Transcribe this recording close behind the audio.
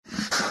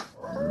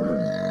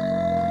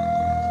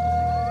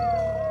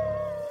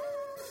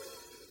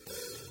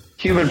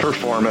Human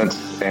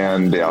performance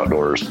and the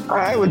outdoors.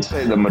 I would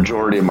say the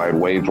majority of my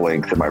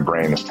wavelength in my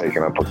brain is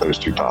taken up with those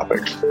two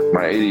topics.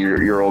 My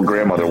 80-year-old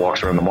grandmother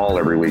walks around the mall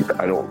every week.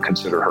 I don't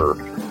consider her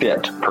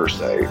fit, per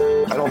se.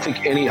 I don't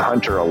think any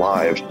hunter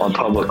alive on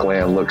public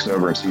land looks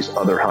over and sees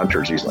other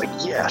hunters. He's like,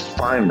 yes,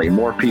 finally,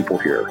 more people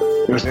here.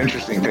 It was an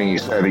interesting thing he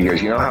said. He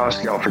goes, you know how I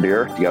scout for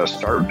deer? You got to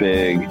start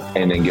big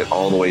and then get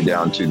all the way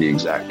down to the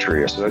exact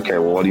tree. I said, okay,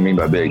 well, what do you mean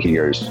by big? He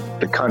goes,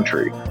 the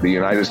country, the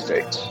United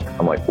States.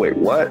 I'm like, wait,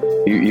 what?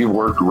 You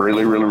worked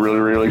really, really, really,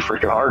 really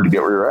freaking hard to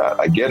get where you're at.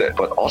 I get it.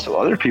 But also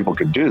other people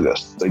could do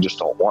this. They just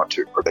don't want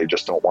to, or they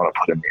just don't want to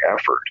put in the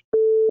effort.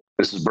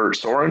 This is Bert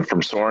Sorin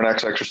from Sorin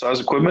X Exercise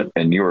Equipment,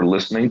 and you are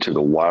listening to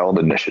the Wild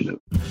Initiative.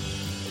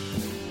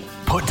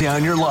 Put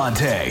down your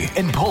latte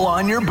and pull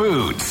on your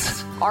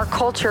boots. Our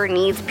culture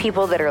needs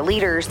people that are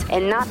leaders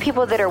and not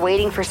people that are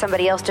waiting for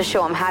somebody else to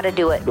show them how to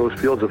do it. Those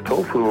fields of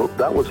tofu,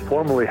 that was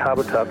formerly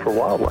habitat for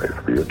wildlife.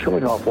 You're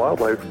killing off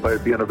wildlife by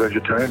being a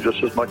vegetarian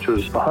just as much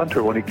as a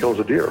hunter when he kills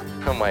a deer.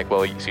 I'm like,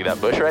 well, you see that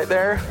bush right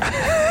there?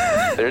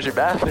 There's your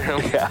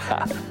bathroom.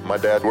 Yeah. My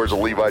dad wears a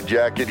Levi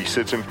jacket. He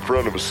sits in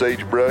front of a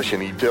sagebrush,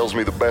 and he tells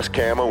me the best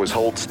camo is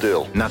hold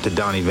still. Not to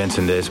Donnie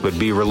Vincent this, but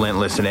be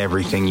relentless in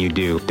everything you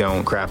do.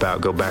 Don't crap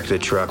out, go back to the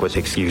truck with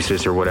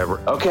excuses or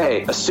whatever.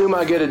 Okay, assume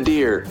I get a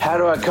deer. How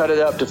do I cut it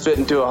up to fit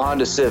into a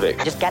Honda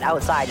Civic? Just get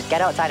outside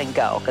and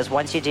go, because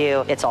once you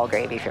do, it's all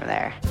gravy from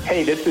there.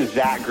 Hey, this is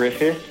Zach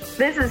Griffith.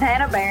 This is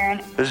Hannah Barron.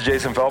 This is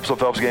Jason Phelps of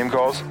Phelps Game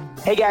Calls.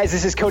 Hey guys,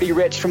 this is Cody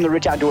Rich from the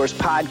Rich Outdoors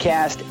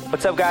Podcast.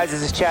 What's up guys,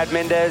 this is Chad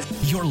Mendez.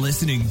 You're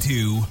listening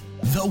to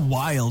The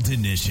Wild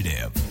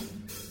Initiative.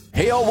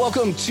 Hey y'all,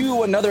 welcome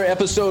to another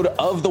episode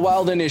of The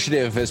Wild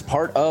Initiative as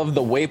part of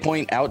the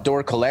Waypoint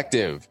Outdoor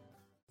Collective.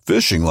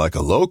 Fishing like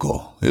a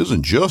local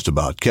isn't just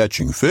about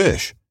catching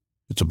fish.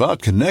 It's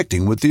about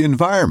connecting with the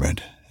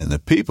environment and the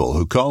people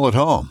who call it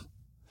home.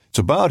 It's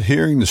about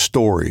hearing the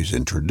stories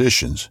and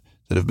traditions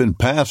that have been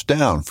passed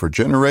down for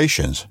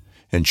generations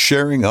and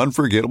sharing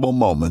unforgettable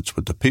moments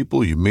with the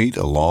people you meet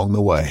along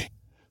the way.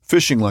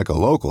 Fishing like a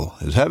local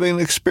is having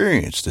an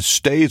experience that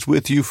stays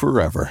with you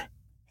forever.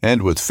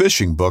 And with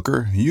Fishing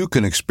Booker, you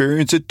can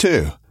experience it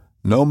too,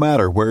 no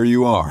matter where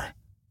you are.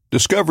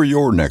 Discover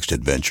your next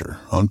adventure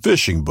on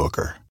Fishing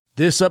Booker.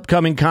 This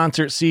upcoming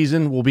concert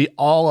season will be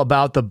all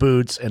about the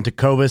boots, and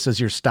Tecovas is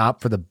your stop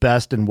for the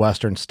best in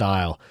Western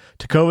style.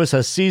 Tecovas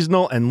has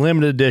seasonal and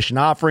limited edition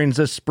offerings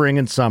this spring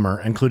and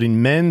summer, including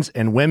men's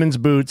and women's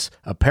boots,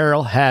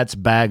 apparel, hats,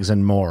 bags,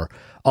 and more.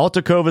 All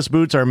Tecovas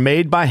boots are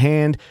made by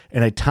hand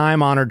in a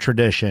time-honored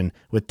tradition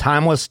with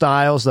timeless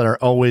styles that are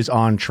always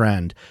on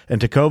trend.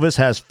 And Tecovas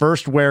has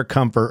first wear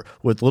comfort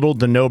with little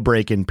to no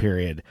break-in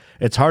period.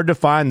 It's hard to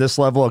find this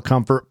level of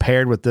comfort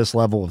paired with this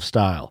level of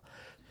style.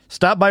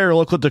 Stop by your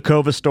local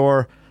Tecovas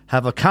store,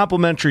 have a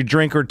complimentary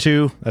drink or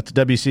two, that's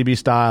WCB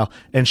style,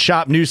 and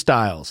shop new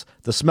styles.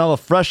 The smell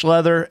of fresh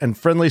leather and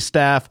friendly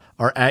staff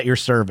are at your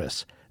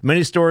service.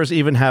 Many stores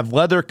even have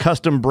leather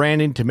custom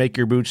branding to make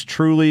your boots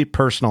truly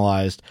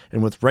personalized.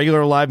 And with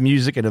regular live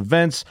music and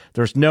events,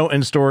 there's no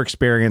in-store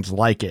experience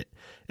like it.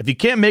 If you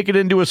can't make it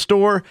into a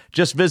store,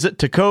 just visit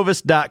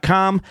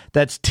tecovas.com.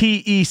 That's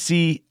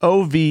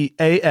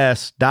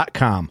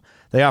TECOVAS.com.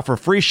 They offer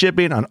free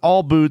shipping on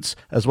all boots,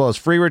 as well as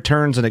free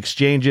returns and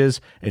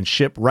exchanges, and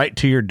ship right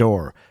to your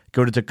door.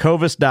 Go to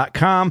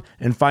tecovas.com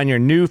and find your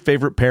new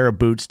favorite pair of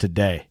boots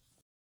today.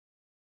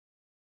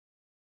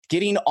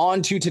 Getting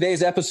on to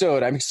today's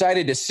episode, I'm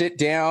excited to sit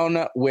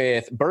down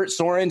with Bert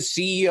Sorin,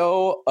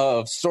 CEO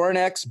of Sorin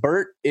X.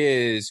 Bert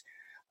is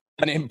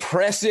an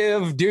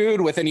impressive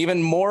dude with an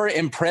even more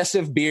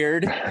impressive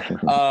beard.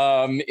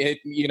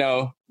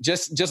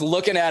 Just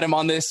looking at him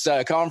on this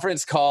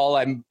conference call,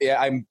 I'm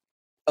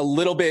a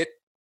little bit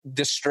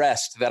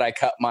distressed that I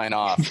cut mine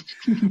off.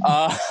 There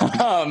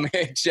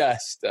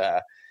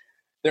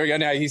we go.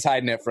 Now he's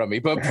hiding it from me.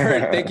 But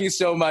Bert, thank you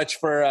so much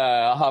for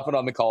hopping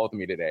on the call with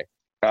me today.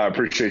 I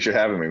appreciate you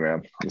having me,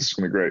 man. This is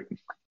going to be great.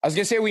 I was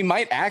going to say, we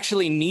might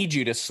actually need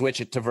you to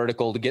switch it to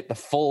vertical to get the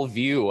full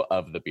view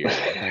of the beard.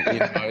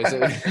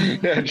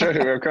 Yeah, I'm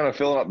kind of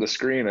filling up the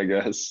screen, I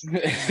guess.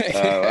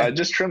 I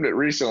just trimmed it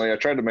recently. I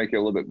tried to make it a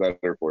little bit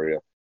better for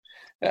you.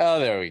 Oh,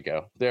 there we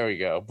go.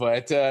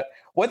 But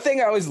one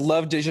thing I always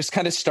love to just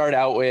kind of start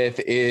out with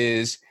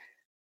is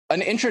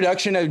an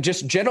introduction of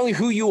just generally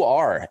who you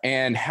are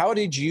and how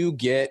did you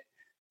get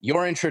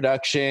your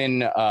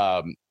introduction.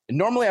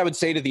 Normally I would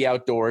say to the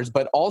outdoors,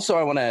 but also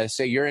I want to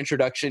say your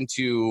introduction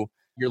to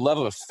your love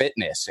of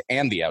fitness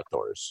and the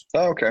outdoors.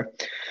 Oh, okay.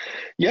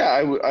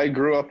 Yeah, I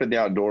grew up in the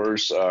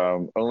outdoors,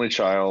 only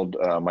child.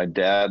 My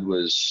dad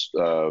was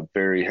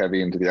very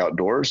heavy into the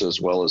outdoors as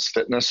well as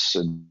fitness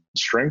and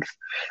strength.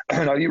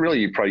 Now,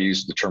 you probably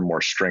use the term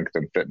more strength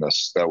than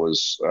fitness. That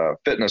was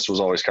fitness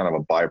was always kind of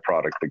a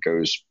byproduct that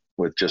goes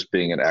with just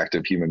being an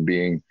active human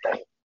being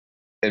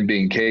and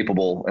being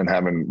capable and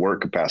having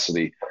work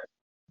capacity.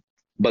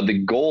 But the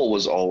goal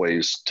was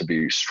always to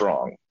be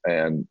strong,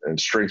 and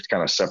strength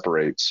kind of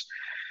separates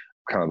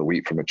kind of the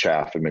wheat from the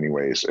chaff in many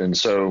ways. And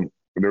so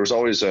there was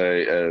always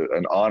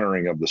an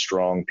honoring of the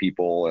strong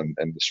people and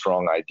the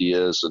strong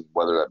ideas, and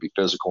whether that be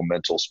physical,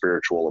 mental,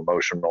 spiritual,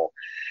 emotional.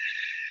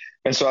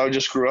 And so I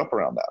just grew up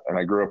around that, and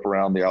I grew up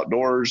around the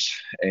outdoors.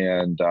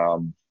 And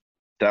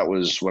that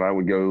was when I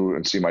would go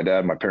and see my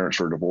dad. My parents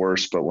were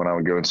divorced, but when I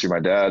would go and see my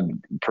dad,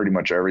 pretty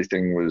much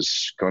everything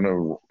was going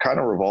to kind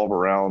of revolve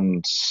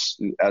around,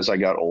 as I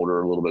got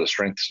older, a little bit of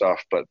strength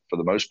stuff. But for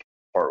the most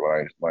part,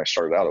 when I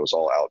started out, it was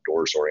all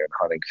outdoors oriented,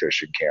 hunting,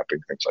 fishing, camping,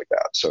 things like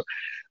that. So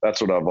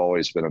that's what I've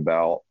always been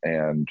about.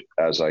 And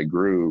as I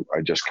grew, I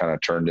just kind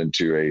of turned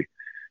into a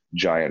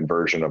giant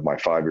version of my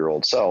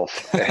 5-year-old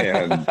self.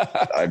 And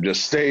I've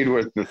just stayed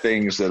with the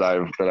things that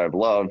I've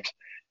loved,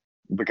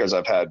 because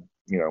I've had,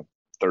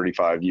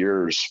 35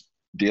 years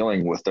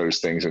dealing with those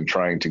things and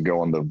trying to go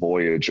on the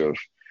voyage of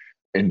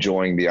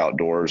enjoying the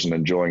outdoors and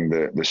enjoying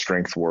the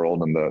strength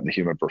world and the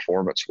human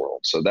performance world.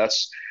 So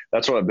that's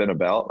what I've been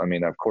about. I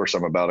mean, of course,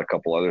 I'm about a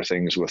couple other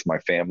things with my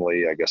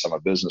family. I guess I'm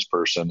a business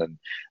person and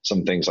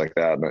some things like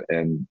that.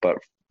 But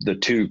the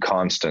two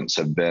constants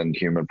have been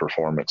human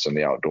performance and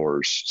the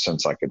outdoors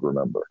since I could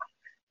remember.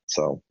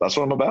 So that's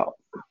what I'm about.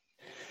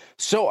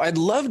 So I'd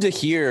love to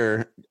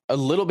hear a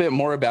little bit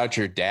more about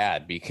your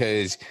dad,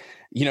 because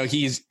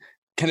he's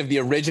kind of the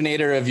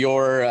originator of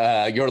your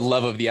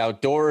love of the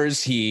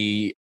outdoors.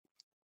 He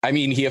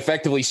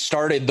effectively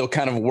started the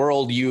kind of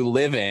world you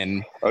live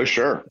in. Oh,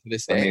 sure.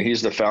 I mean,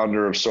 he's the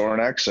founder of Sorin,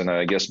 and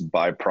I guess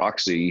by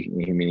proxy,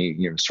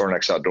 Sorin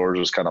Outdoors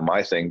was kind of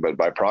my thing, but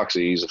by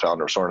proxy, he's the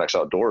founder of Sorin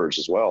Outdoors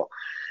as well.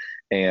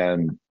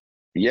 And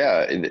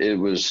yeah,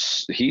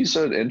 he's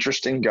an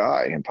interesting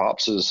guy, and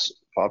Pops is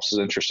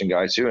an interesting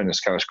guy too. And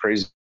it's kind of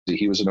crazy.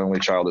 He was an only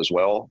child as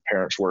well.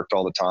 Parents worked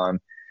all the time.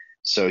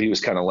 So he was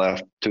kind of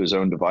left to his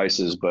own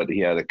devices, but he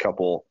had a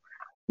couple,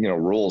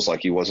 rules, like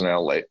he wasn't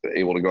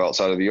able to go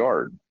outside of the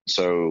yard.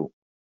 So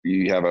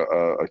you have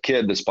a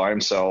kid that's by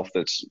himself,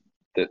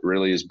 that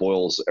really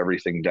boils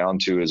everything down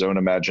to his own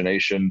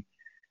imagination,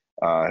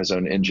 his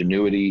own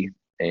ingenuity,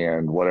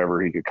 and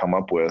whatever he could come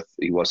up with.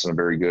 He wasn't a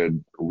very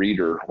good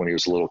reader when he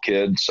was a little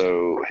kid.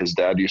 So his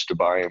dad used to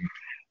buy him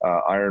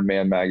Iron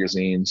Man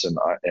magazines and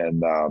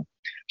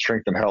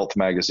Strength and Health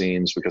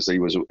magazines, because he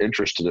was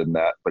interested in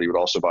that. But he would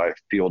also buy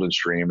Field and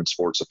Stream and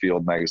Sports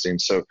Afield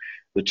magazines. So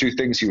the two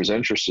things he was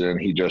interested in,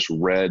 he just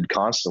read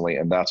constantly,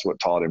 and that's what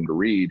taught him to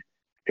read,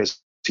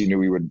 because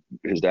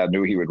his dad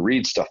knew he would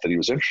read stuff that he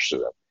was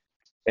interested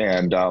in.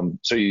 And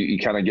so you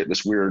kind of get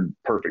this weird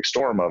perfect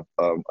storm of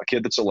a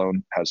kid that's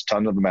alone, has a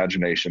ton of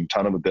imagination,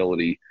 ton of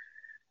ability,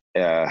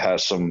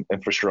 has some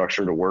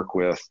infrastructure to work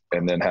with,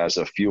 and then has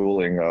a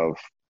fueling of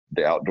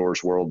the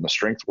outdoors world and the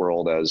strength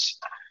world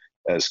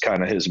as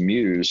kind of his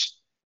muse.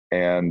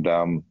 And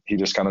he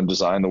just kind of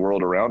designed the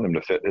world around him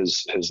to fit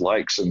his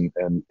likes and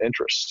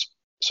interests.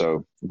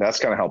 So that's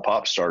kind of how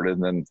Pop started.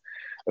 And then,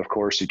 of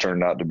course, he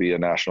turned out to be a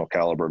national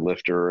caliber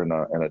lifter and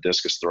a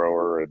discus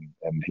thrower.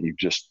 And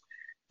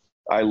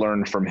I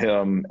learned from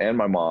him and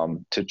my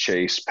mom to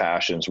chase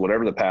passions.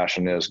 Whatever the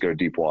passion is, go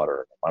deep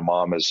water. My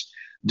mom is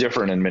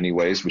different in many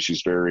ways, but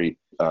she's very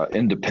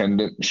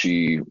independent.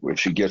 If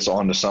she gets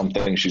onto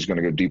something, she's going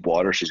to go deep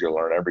water. She's going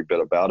to learn every bit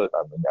about it.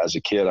 I mean, as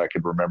a kid, I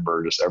could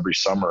remember just every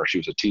summer, she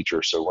was a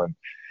teacher. So when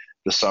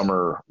the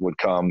summer would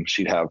come,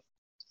 she'd have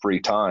free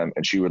time,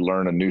 and she would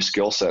learn a new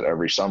skill set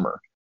every summer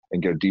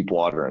and go deep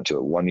water into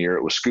it. One year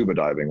it was scuba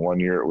diving. One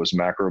year it was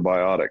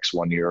macrobiotics.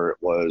 One year it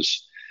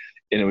was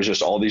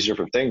just all these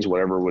different things,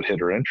 whatever would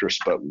hit her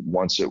interest. But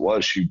once it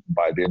was,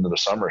 by the end of the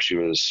summer, she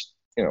was,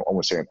 I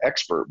wouldn't say an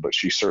expert, but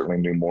she certainly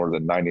knew more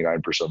than 99%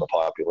 of the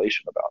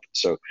population about it.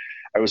 So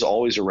I was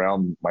always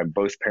around.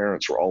 Both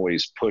parents were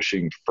always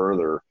pushing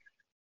further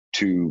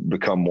to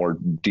become more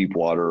deep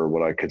water, or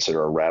what I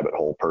consider a rabbit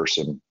hole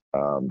person,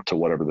 to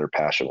whatever their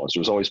passion was. It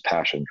was always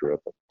passion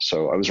driven.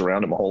 So I was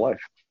around it my whole life.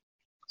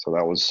 So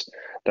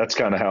that's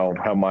kind of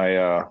how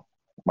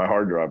my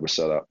hard drive was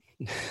set up.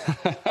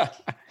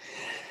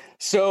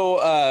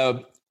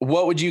 So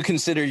what would you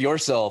consider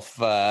yourself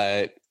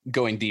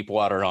going deep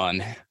water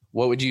on?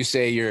 What would you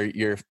say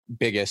your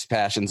biggest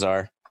passions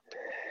are?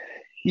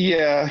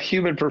 Yeah,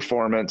 human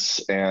performance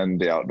and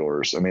the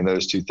outdoors. I mean,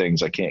 those two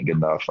things I can't get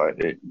enough.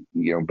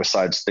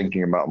 Besides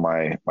thinking about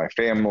my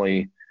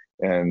family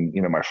and,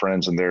 my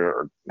friends and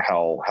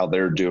how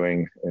they're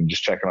doing, and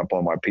just checking up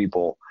on my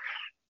people,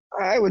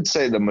 I would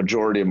say the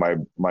majority of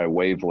my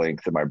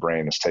wavelength in my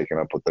brain is taken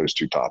up with those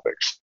two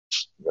topics.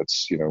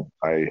 That's,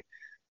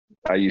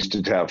 I used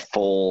to have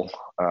full,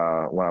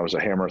 when I was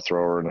a hammer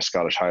thrower and a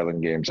Scottish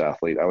Highland Games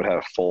athlete, I would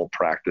have full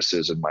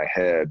practices in my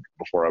head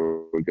before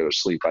I would go to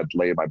sleep. I'd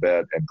lay in my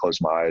bed and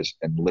close my eyes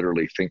and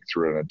literally think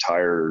through an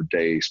entire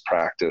day's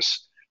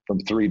practice from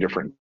 3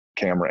 different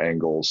camera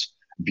angles,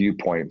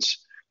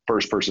 viewpoints,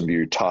 first person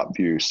view, top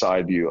view,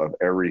 side view of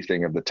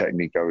everything of the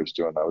technique I was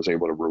doing. I was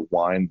able to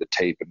rewind the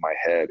tape in my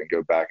head and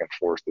go back and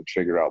forth and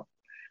figure out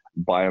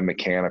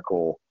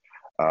biomechanical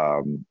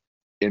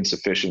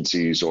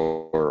insufficiencies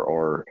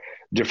or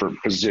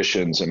different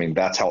positions. I mean,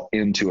 that's how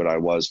into it I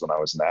was when I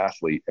was an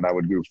athlete, and I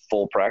would do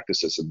full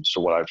practices. And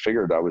so what I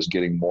figured, I was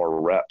getting more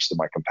reps than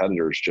my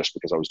competitors just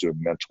because I was doing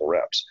mental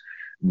reps.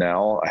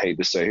 Now, I hate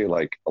to say,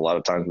 like, a lot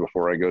of times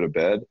before I go to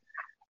bed,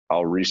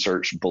 I'll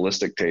research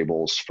ballistic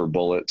tables for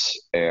bullets,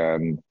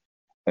 and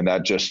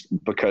that just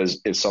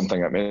because it's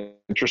something I'm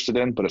interested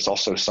in, but it's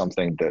also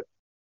something that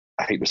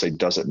I hate to say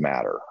doesn't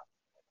matter.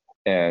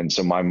 And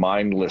so my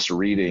mindless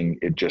reading,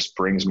 it just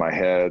brings my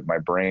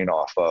brain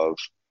off of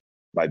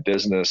my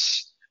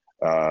business,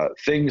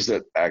 things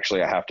that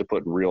actually I have to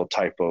put real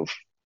type of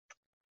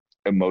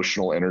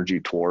emotional energy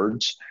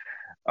towards.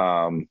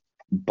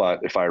 But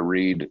if I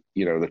read,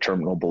 the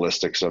terminal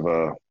ballistics of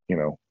a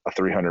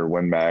 300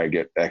 Win Mag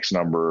at X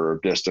number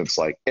of distance,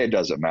 like, it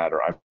doesn't matter.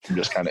 I'm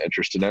just kind of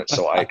interested in it.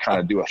 So I kind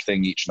of do a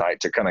thing each night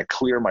to kind of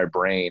clear my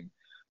brain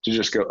to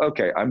just go,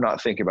 okay, I'm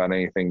not thinking about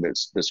anything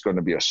that's going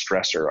to be a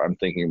stressor. I'm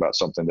thinking about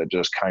something that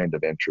just kind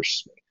of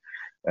interests me.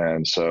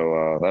 And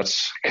so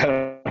that's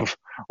kind of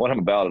what I'm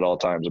about at all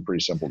times. A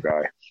pretty simple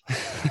guy.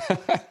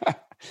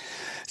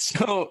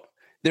 So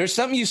there's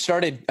something you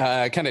started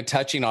kind of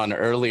touching on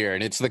earlier,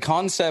 and it's the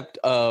concept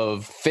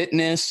of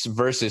fitness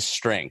versus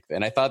strength.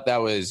 And I thought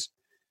that was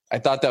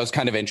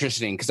kind of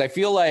interesting, because I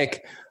feel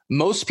like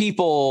most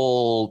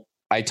people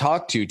I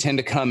talk to tend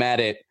to come at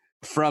it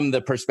from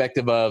the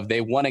perspective of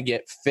they want to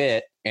get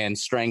fit, and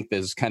strength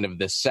is kind of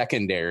the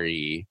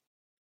secondary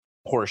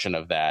portion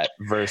of that,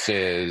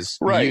 versus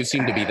right. You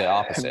seem to be the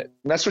opposite.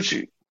 That's what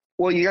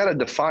you got to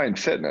define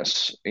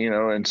fitness,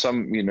 and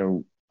some,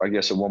 I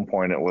guess at one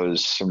point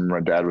my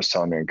dad was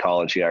telling me in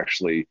college, he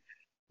actually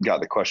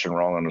got the question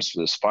wrong on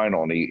this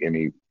final, and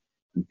he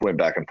went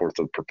back and forth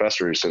with the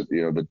professor. He said,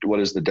 what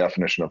is the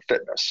definition of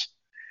fitness?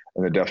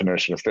 And the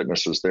definition of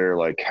fitness was there,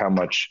 like how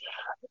much,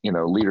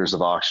 liters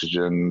of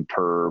oxygen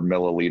per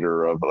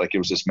milliliter of, like, it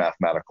was this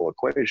mathematical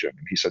equation.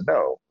 And he said,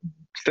 no,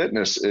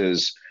 fitness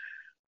is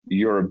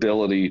your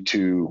ability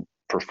to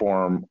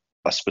perform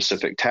a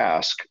specific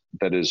task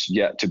that is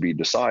yet to be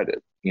decided.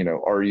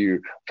 Are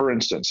you, for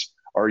instance,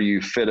 are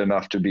you fit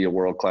enough to be a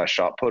world-class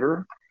shot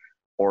putter,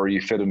 or are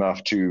you fit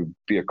enough to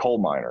be a coal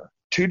miner?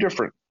 Two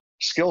different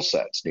skill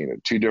sets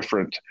needed, two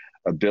different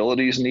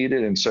abilities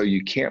needed. And so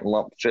you can't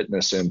lump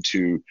fitness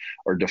into,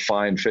 or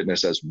define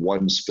fitness as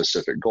one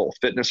specific goal.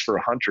 Fitness for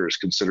a hunter is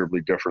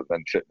considerably different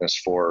than fitness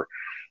for,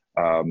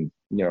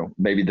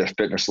 maybe the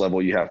fitness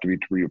level you have to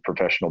be a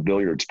professional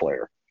billiards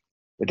player.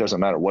 It doesn't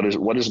matter. What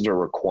is the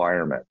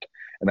requirement?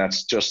 And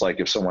that's just like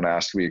if someone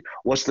asks me,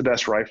 what's the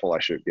best rifle I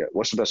should get?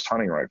 What's the best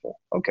hunting rifle?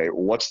 Okay,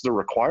 what's the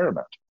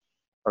requirement?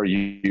 Are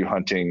you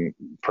hunting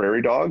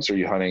prairie dogs? Are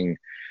you hunting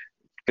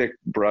thick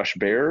brush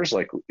bears?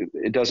 Like,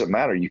 it doesn't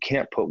matter. You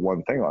can't put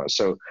one thing on it.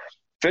 So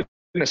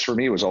fitness for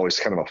me was always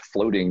kind of a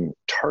floating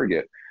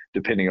target,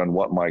 depending on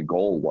what my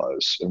goal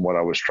was and what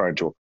I was trying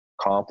to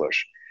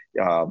accomplish.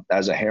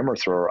 As a hammer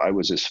thrower, I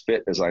was as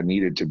fit as I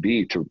needed to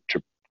be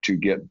to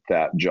get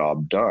that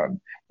job done.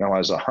 Now,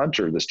 as a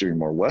hunter that's doing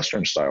more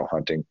Western style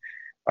hunting,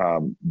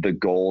 the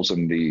goals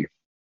and the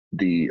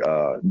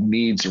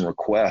needs and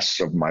requests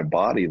of my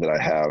body that I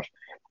have,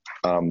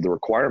 the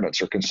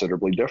requirements are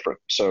considerably different.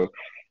 So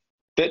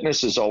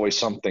fitness is always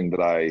something that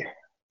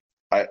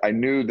I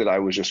knew that I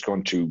was just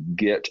going to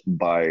get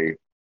by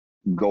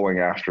going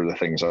after the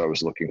things I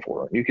was looking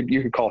for. You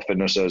could call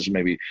fitness as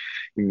maybe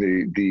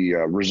the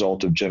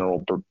result of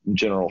general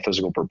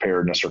physical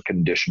preparedness or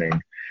conditioning.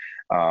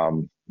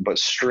 But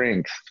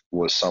strength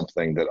was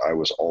something that I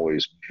was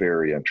always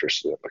very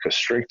interested in, because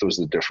strength was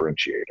the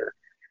differentiator.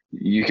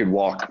 You could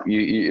walk,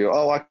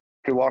 I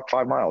could walk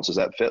 5 miles. Is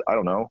that fit? I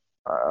don't know.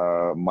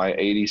 My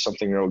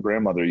 80-something-year-old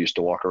grandmother used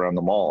to walk around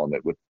the mall, and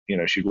it would,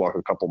 she'd walk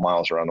a couple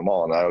miles around the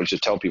mall. And I always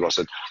just tell people, I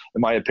said,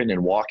 in my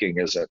opinion, walking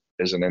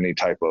isn't any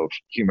type of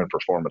human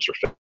performance or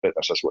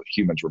fitness. That's what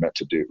humans were meant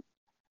to do.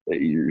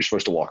 You're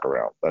supposed to walk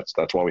around.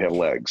 That's why we have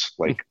legs.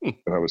 Like, and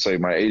I would say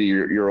my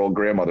 80-year-old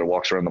grandmother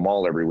walks around the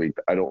mall every week.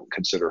 I don't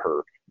consider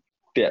her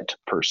fit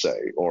per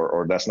se,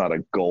 or that's not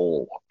a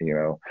goal,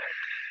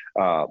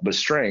 but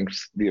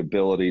strength, the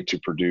ability to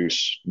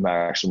produce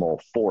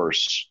maximal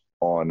force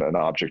on an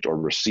object or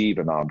receive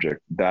an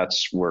object,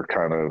 that's what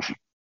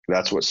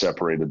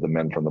separated the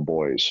men from the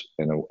boys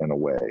in a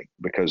way,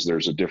 because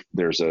there's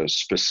a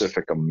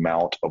specific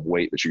amount of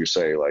weight that you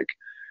say, like,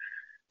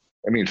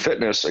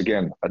 fitness,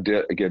 again,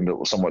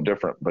 somewhat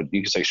different, but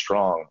you could say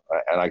strong.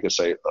 And I could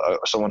say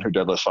someone who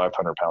deadlifts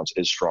 500 pounds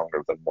is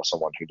stronger than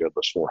someone who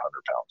deadlifts 400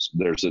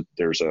 pounds.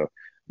 There's a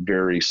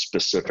very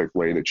specific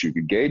way that you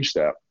could gauge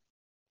that.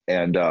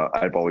 And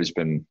I've always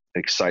been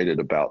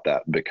excited about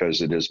that,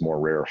 because it is more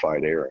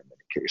rarefied air in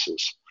many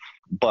cases.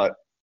 But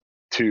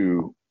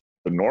to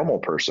the normal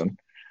person,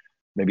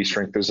 maybe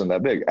strength isn't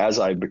that big. As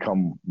I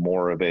become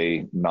more of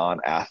a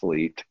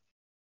non-athlete,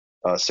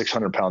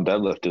 600-pound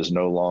deadlift is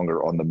no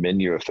longer on the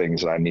menu of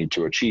things that I need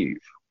to achieve.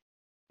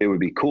 It would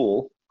be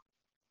cool,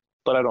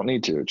 but I don't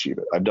need to achieve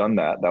it. I've done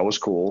that. That was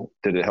cool.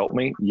 Did it help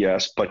me?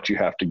 Yes, but you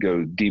have to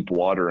go deep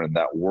water in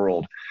that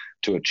world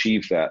to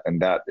achieve that.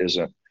 And that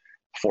isn't,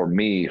 for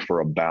me, for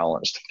a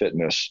balanced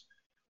fitness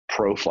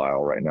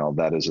profile right now,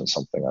 that isn't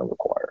something I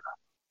require.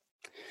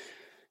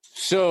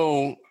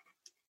 So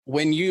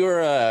when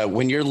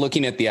you're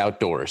looking at the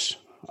outdoors,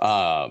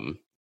 kind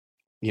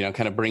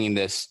of bringing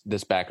this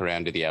back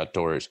around to the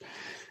outdoors,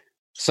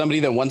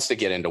 somebody that wants to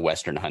get into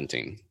Western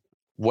hunting,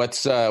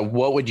 what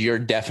would your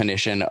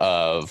definition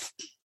of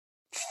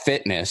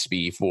fitness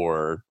be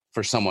for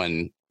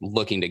someone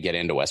looking to get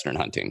into Western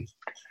hunting?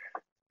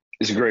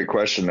 It's a great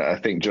question. I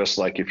think just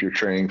like if you're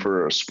training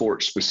for a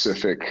sport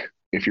specific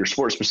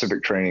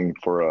training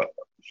for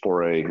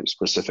a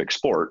specific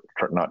sport,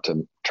 not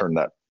to turn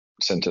that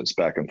sentence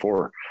back and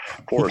forth,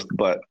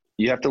 but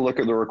you have to look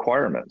at the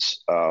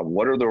requirements.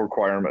 What are the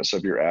requirements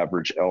of your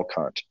average elk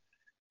hunt?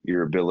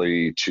 Your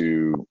ability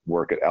to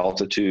work at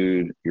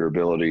altitude, your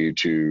ability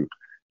to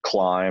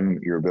climb,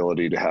 your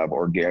ability to have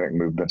organic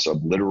movements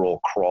of literal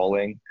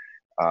crawling,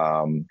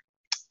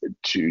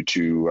 to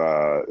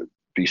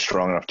be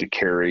strong enough to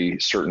carry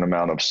certain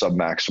amount of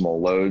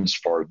submaximal loads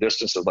for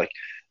distances. Like,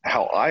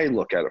 how I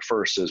look at it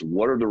first is,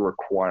 what are the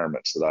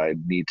requirements that I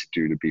need to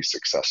do to be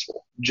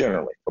successful?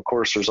 Generally, of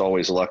course, there's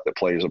always luck that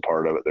plays a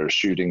part of it. There's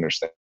shooting, there's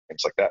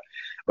things like that.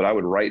 But I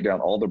would write down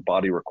all the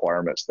body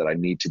requirements that I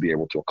need to be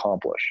able to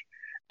accomplish.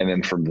 And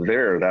then from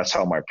there, that's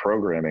how my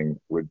programming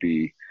would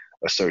be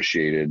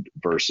associated,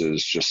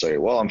 versus just say,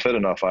 well, I'm fit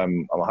enough.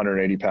 I'm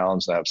 180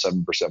 pounds and I have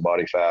 7%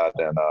 body fat,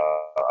 and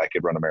I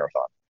could run a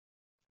marathon.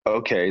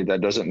 Okay,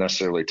 that doesn't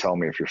necessarily tell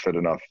me if you're fit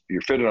enough.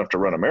 You're fit enough to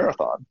run a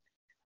marathon,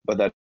 but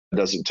that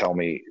doesn't tell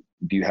me,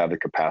 do you have the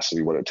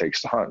capacity, what it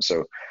takes to hunt?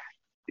 So,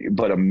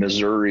 but a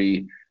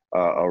Missouri,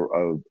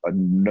 a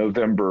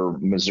November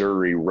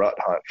Missouri rut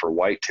hunt for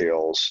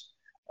whitetails,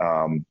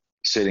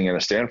 sitting in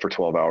a stand for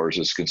 12 hours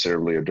is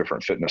considerably a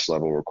different fitness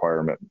level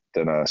requirement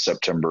than a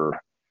September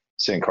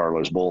San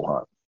Carlos bull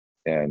hunt.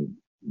 And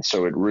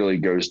so it really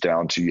goes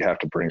down to, you have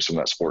to bring some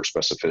of that sport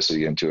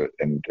specificity into it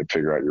and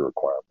figure out your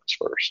requirements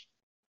first.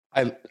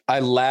 I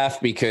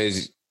laugh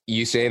because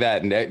you say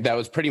that, and that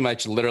was pretty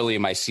much literally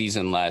my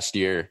season last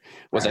year.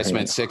 I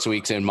spent 6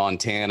 weeks in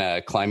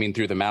Montana climbing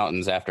through the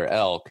mountains after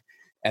elk,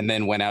 and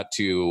then went out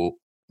to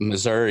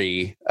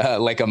Missouri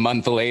like a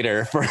month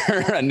later for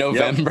a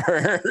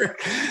November. Yep.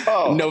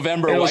 Oh,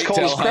 November. It was cold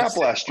as crap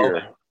last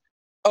year.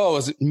 Oh, it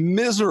was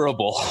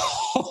miserable.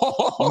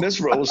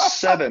 Miserable. It was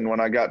 7 when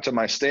I got to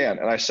my stand,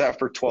 and I sat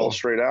for 12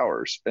 straight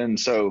hours. And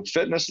so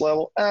fitness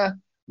level,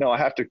 no, I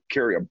have to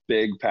carry a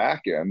big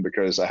pack in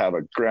because I have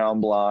a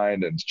ground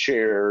blind and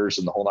chairs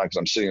and the whole night, because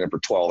I'm sitting there for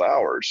 12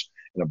 hours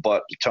and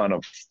a ton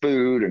of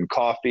food and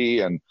coffee.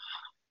 And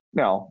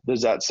now,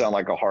 does that sound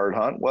like a hard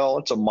hunt? Well,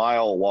 it's a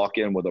mile walk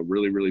in with a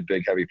really, really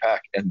big, heavy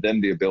pack, and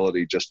then the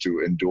ability just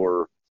to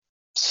endure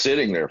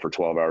sitting there for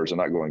 12 hours and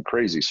not going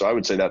crazy. So I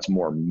would say that's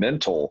more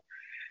mental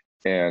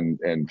and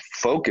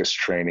focus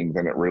training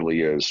than it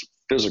really is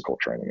physical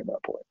training at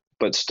that point.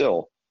 But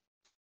still,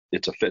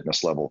 it's a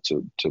fitness level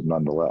to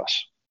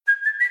nonetheless.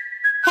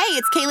 Hey,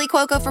 it's Kaylee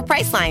Cuoco for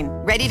Priceline.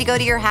 Ready to go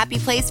to your happy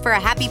place for a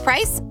happy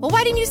price? Well,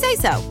 why didn't you say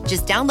so?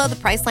 Just download the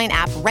Priceline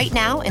app right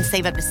now and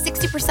save up to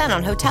 60%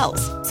 on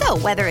hotels. So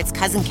whether it's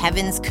Cousin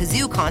Kevin's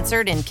Kazoo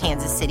Concert in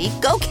Kansas City,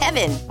 go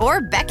Kevin, or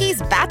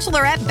Becky's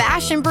Bachelorette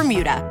Bash in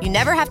Bermuda, you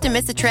never have to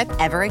miss a trip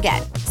ever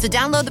again. So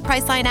download the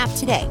Priceline app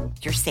today.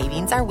 Your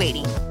savings are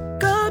waiting.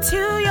 Go to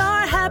your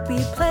happy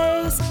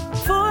place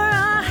for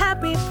a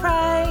happy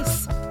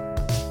price.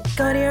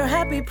 Go to your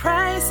happy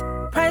price,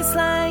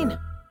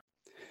 Priceline.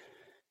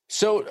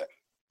 So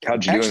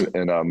how'd you do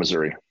in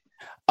Missouri?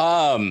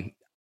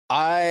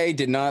 I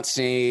did not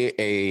see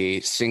a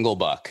single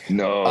buck.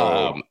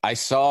 No. I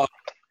saw,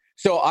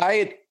 so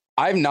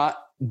I've not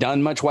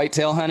done much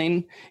whitetail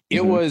hunting.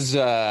 It was,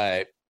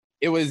 I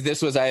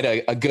had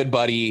a good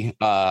buddy.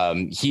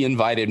 He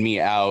invited me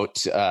out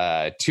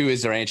to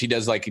his ranch. He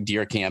does like a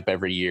deer camp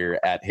every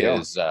year at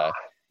his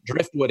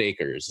Driftwood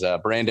Acres.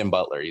 Brandon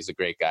Butler, he's a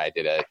great guy.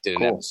 Did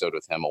an episode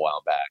with him a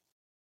while back.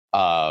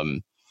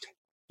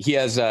 He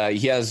has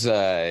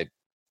a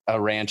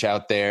ranch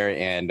out there,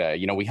 and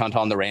we hunt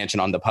on the ranch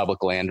and on the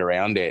public land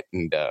around it.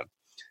 And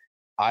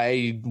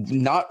I'm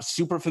not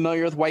super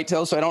familiar with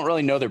whitetails, so I don't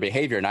really know their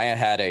behavior. And I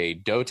had a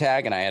doe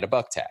tag and I had a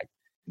buck tag.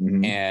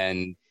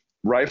 And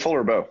rifle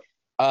or bow?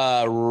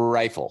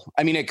 Rifle.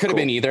 I mean, it could have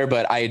been either,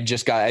 but I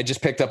just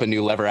picked up a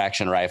new lever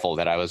action rifle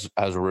that I was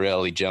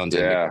really jonesing to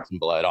get some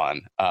blood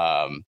on.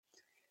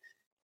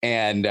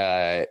 And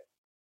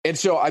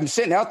so I'm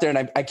sitting out there,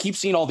 and I keep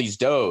seeing all these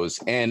does,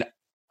 and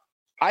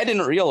I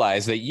didn't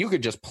realize that you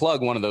could just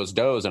plug one of those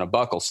does and a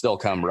buck will still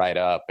come right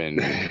up,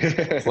 and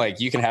like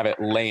you can have it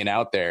laying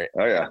out there.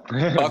 Oh yeah.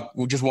 Buck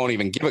just won't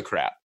even give a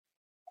crap.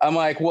 I'm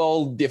like,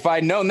 well, if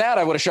I'd known that,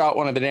 I would have shot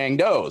one of the dang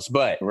does.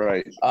 But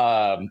right.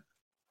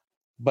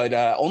 But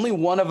only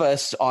one of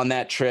us on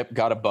that trip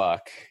got a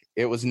buck.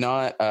 It was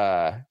not.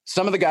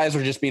 Some of the guys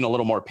were just being a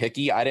little more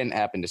picky. I didn't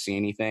happen to see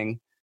anything.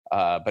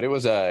 But it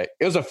was a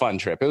fun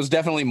trip. It was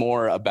definitely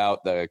more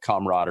about the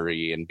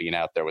camaraderie and being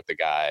out there with the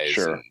guys.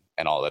 Sure.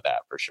 And all of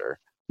that, for sure.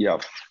 Yeah,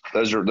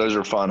 those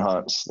are fun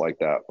hunts like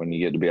that when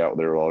you get to be out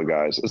there with all the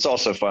guys. It's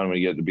also fun when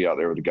you get to be out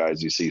there with the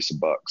guys. You see some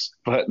bucks,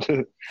 but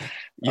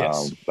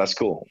yes, that's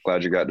cool.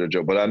 Glad you got to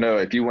Joe. But I know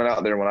if you went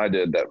out there when I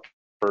did that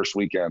first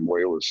weekend,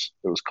 boy, it was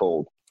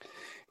cold.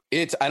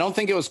 I don't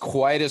think it was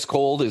quite as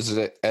cold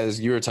as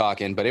you were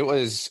talking, but it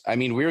was. I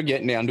mean, we were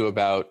getting down to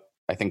about,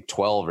 I think,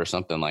 12 or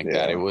something like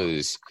that. It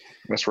was.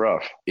 That's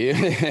rough.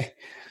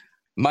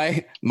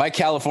 My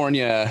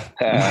California,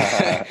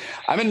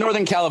 I'm in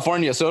Northern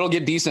California, so it'll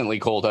get decently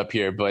cold up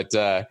here, but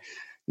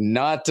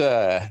not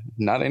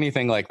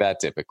anything like that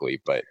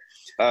typically. But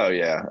oh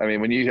yeah, I mean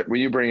when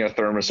you bring a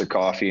thermos of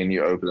coffee and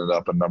you open it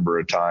up a number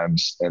of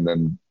times, and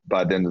then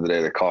by the end of the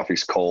day the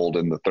coffee's cold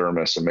in the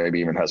thermos and maybe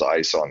even has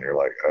ice on, you're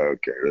like,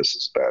 okay, this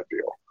is a bad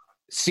deal.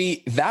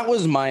 See, that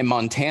was my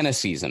Montana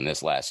season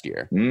this last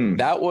year.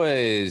 That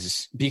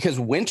was because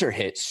winter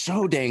hit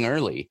so dang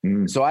early.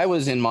 So I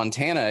was in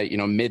Montana,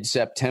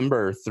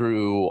 mid-September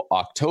through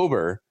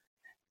October.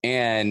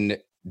 And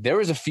there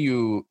was a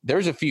few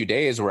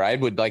days where I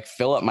would like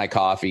fill up my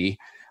coffee.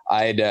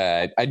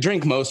 I'd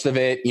drink most of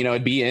it,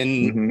 it'd be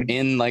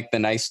in like the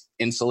nice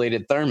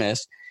insulated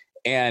thermos,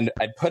 and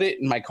I'd put it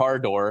in my car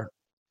door.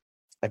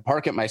 I'd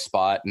park at my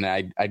spot and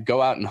I'd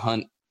go out and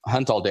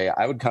hunt all day.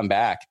 I would come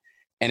back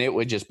and it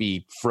would just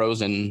be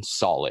frozen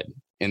solid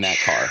in that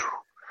car.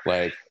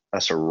 Like,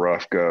 that's a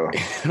rough go.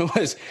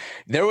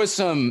 There was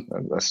some,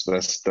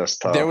 that's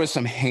tough. There was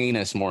some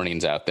heinous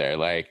mornings out there.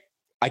 Like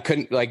I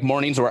couldn't, like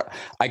mornings where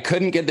I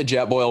couldn't get the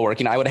jet boil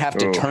working. I would have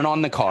to turn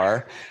on the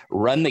car,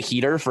 run the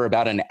heater for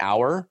about an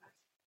hour,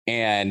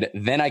 and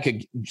then I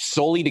could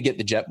solely to get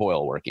the jet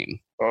boil working.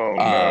 Oh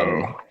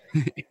no.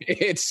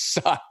 It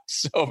sucked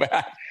so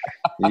bad.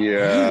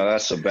 Yeah,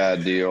 that's a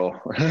bad deal.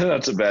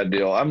 That's a bad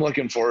deal. I'm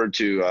looking forward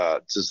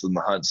to some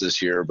hunts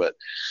this year, but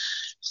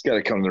it's got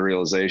to come to the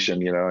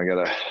realization,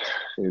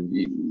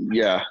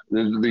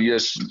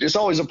 it's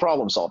always a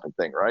problem solving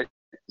thing, right?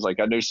 It's like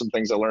I knew some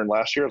things I learned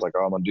last year. It's like,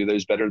 I'm going to do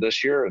those better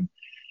this year.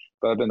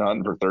 But I've been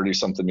hunting for 30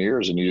 something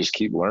years, and you just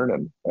keep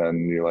learning.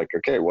 And you're like,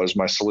 okay, what is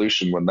my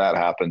solution when that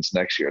happens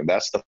next year? And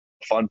that's the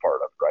fun part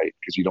of it, right?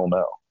 Because you don't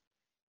know.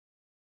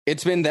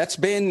 That's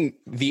been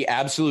the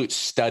absolute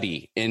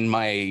study in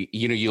my,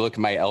 you look at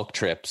my elk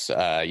trips,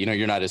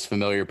 you're not as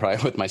familiar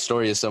probably with my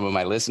story as some of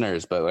my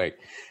listeners, but like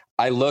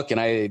I look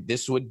and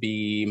this would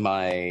be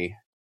my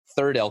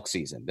third elk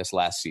season, this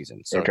last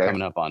season. So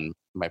coming up on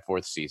my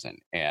fourth season.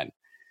 And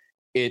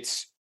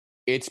it's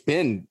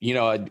been,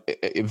 a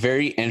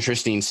very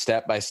interesting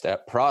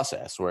step-by-step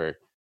process where,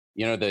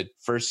 the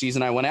first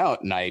season I went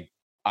out and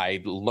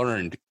I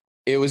learned.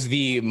 It was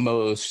the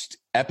most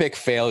epic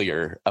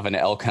failure of an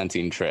elk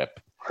hunting trip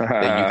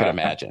that you could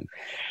imagine.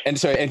 And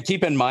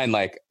keep in mind,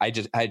 like I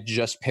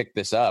just picked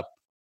this up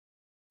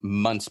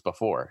months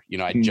before,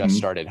 I just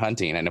started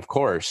hunting. And of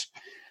course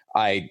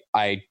I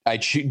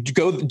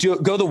go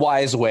the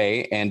wise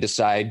way and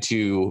decide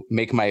to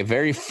make my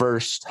very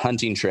first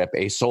hunting trip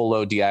a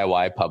solo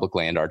DIY public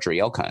land archery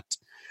elk hunt.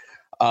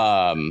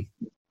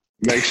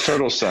 Makes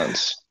total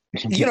sense.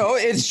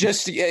 It's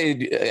just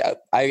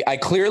I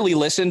clearly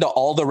listened to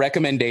all the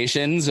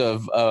recommendations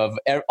of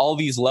all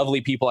these lovely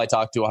people I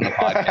talked to on the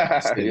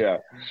podcast. Yeah.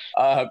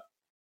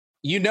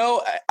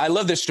 I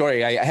love this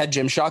story. I had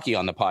Jim Shockey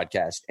on the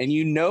podcast, and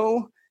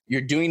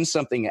you're doing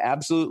something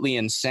absolutely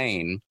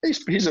insane.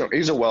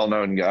 He's a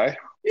well-known guy.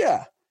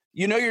 Yeah.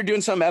 You're doing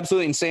something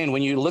absolutely insane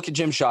when you look at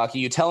Jim Shockey,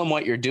 you tell him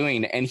what you're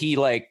doing, and he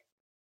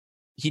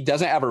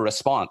doesn't have a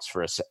response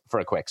for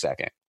a quick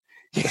second.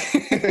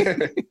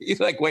 He's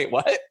like, wait,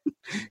 what?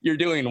 You're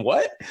doing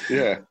what?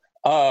 Yeah.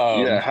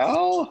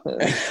 How?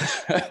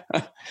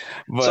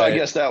 So I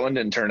guess that one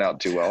didn't turn out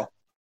too well.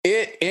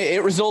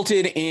 It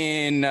resulted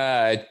in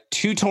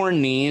 2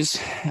 torn knees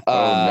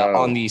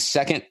on the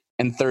second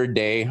and third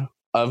day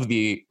of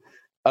the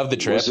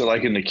trip. Was it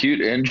like an acute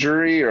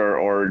injury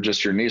or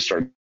just your knee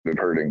started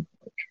hurting?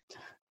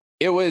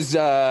 It was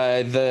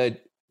the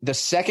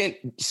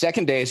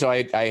second day. So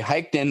I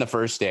hiked in the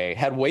first day,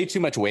 had way too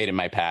much weight in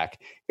my pack.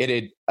 It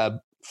had a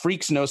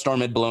freak snowstorm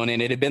had blown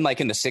in. It had been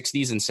like in the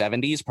 60s and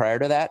 70s prior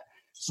to that.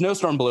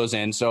 Snowstorm blows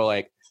in. So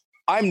like,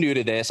 I'm new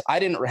to this. I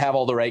didn't have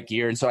all the right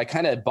gear. And so I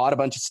kind of bought a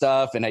bunch of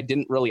stuff and I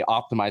didn't really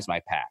optimize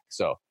my pack.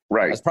 So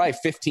I was probably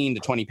 15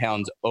 to 20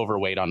 pounds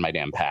overweight on my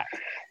damn pack.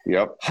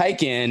 Yep.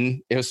 Hike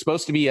in. It was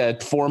supposed to be a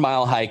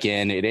 4-mile hike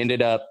in. I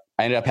ended up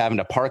having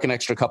to park an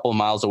extra couple of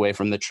miles away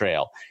from the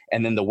trail.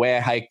 And then the way I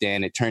hiked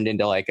in, it turned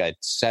into like a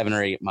 7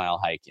 or 8 mile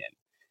hike in.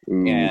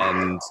 Ooh.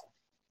 And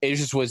it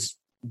just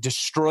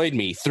destroyed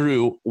me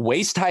through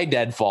waist high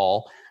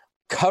deadfall,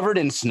 covered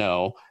in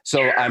snow.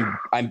 So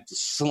I'm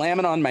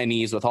slamming on my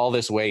knees with all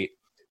this weight.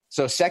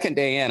 So second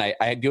day in,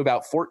 I do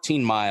about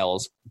 14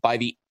 miles. By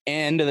the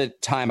end of the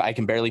time, I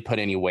can barely put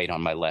any weight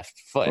on my left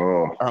foot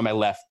or on my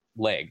left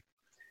leg.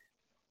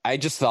 I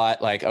just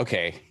thought like,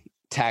 okay,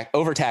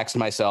 overtaxed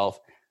myself,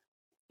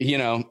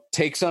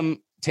 take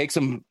some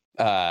vitamin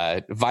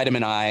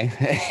I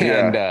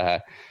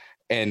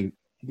and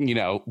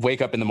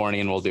wake up in the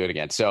morning and we'll do it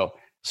again. So I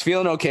was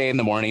feeling okay in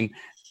the morning.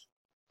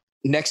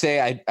 next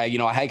day, I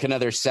hike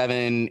another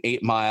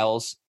 7-8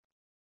 miles.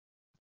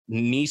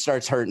 Knee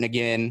starts hurting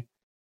again.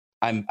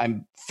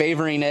 I'm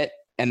favoring it.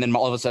 And then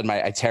all of a sudden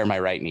I tear my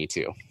right knee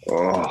too.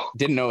 Oh.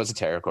 Didn't know it was a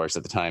tear, of course,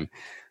 at the time.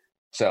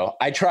 So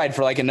I tried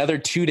for like another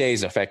 2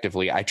 days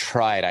effectively. I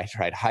tried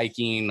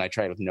hiking. I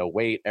tried with no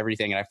weight,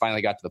 everything. And I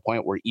finally got to the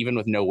point where even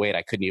with no weight,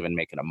 I couldn't even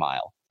make it a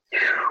mile.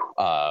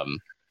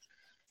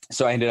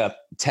 So I ended up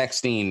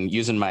texting,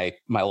 using my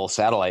little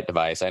satellite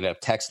device. I ended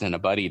up texting a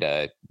buddy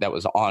that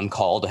was on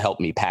call to help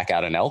me pack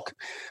out an elk.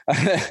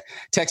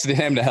 Texted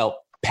him to help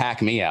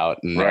pack me out.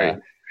 And, right.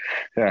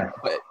 Yeah.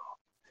 But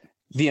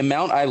the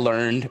amount I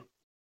learned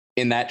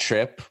in that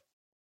trip,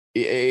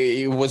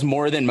 it was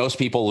more than most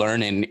people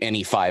learn in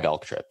any 5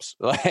 elk trips.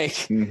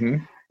 Like,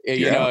 you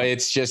know,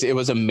 it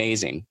was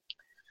amazing.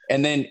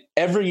 And then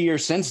every year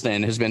since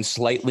then has been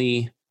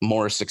slightly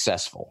more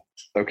successful.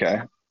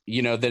 Okay.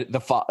 You know, the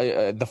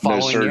following no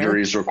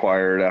surgeries year,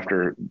 required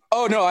after.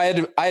 Oh no,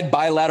 I had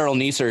bilateral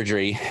knee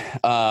surgery.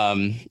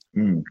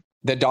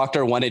 The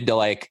doctor wanted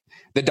to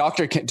the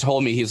doctor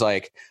told me, he's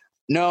like,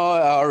 no,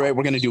 all right,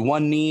 we're going to do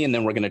one knee and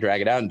then we're going to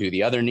drag it out and do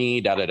the other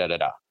knee,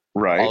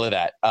 Right. All of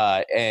that.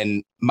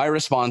 And my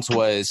response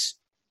was,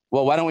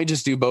 well, why don't we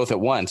just do both at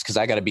once? Cause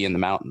I got to be in the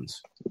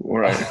mountains.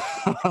 Right.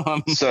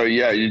 So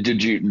yeah,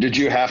 did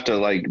you have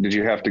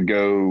to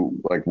go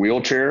like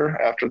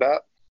wheelchair after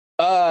that?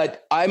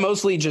 I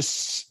mostly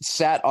just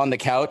sat on the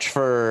couch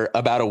for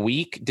about a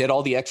week, did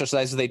all the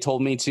exercises they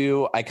told me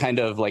to. I kind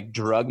of like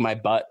drug my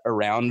butt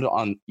around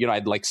on,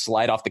 I'd like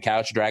slide off the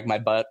couch, drag my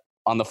butt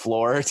on the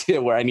floor to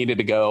where I needed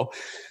to go,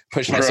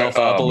 push myself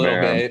up a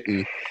little bit.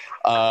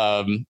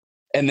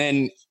 And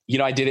then,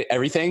 I did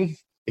everything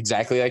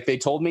exactly like they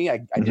told me. I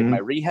did my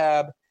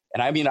rehab,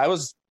 and I mean, I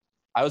was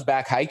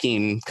back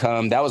hiking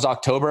that was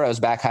October. I was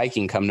back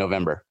hiking come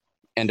November,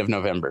 end of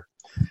November.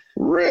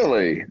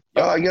 Really? Yep.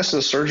 Oh, I guess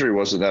the surgery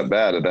wasn't that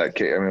bad at that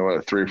case. I mean,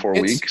 what, 3 or 4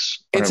 weeks?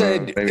 They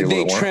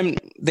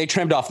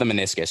trimmed off the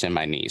meniscus in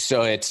my knee.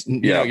 So it's,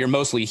 you're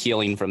mostly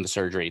healing from the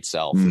surgery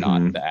itself,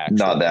 not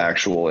the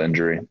actual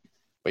injury.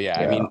 But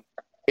I mean,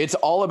 it's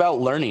all about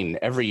learning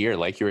every year.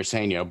 Like you were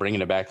saying,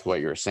 bringing it back to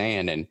what you were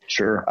saying. And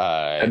sure.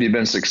 Have you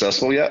been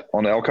successful yet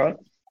on elk hunt?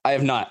 I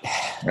have not.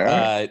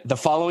 The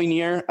following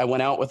year I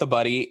went out with a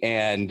buddy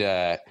and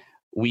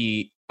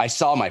I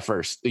saw my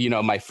first elk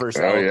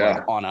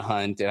like, on a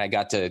hunt, and I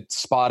got to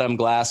spot him,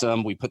 glass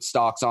him. We put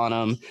stalks on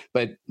him,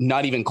 but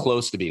not even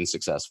close to being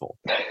successful.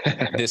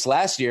 This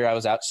last year, I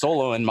was out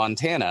solo in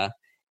Montana,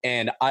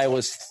 and I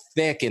was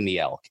thick in the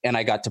elk, and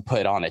I got to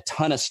put on a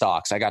ton of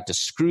stalks. I got to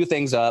screw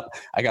things up.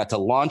 I got to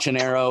launch an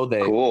arrow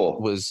that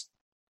was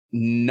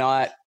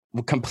not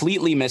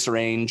completely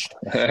misranged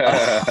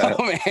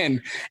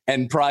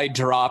and probably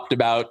dropped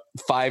about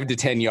 5 to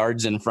 10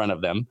 yards in front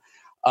of them.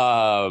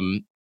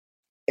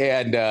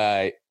 And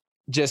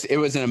it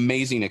was an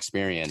amazing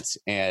experience.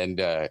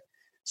 And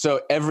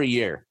so every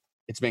year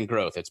it's been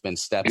growth. It's been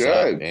steps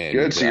up.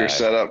 Good. So you're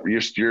set up.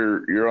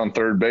 You're on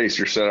third base.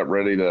 You're set up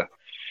ready to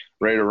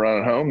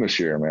run it home this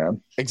year,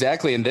 man.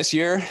 Exactly. And this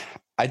year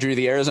I drew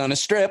the Arizona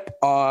Strip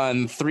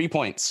on 3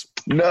 points.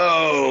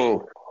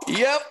 No.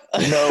 Yep.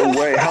 No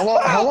way.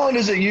 How long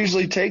does it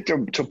usually take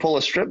to pull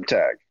a strip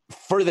tag?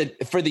 For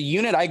the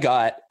unit I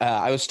got,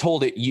 I was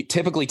told it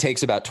typically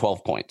takes about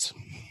 12 points.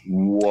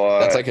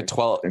 What? That's like a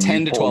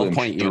 10 to 12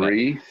 point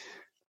unit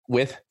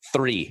with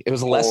 3. It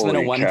was less than a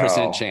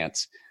 1%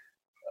 chance.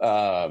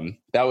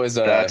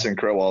 That's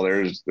incredible.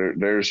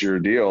 There's your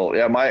deal.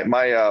 Yeah.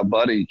 My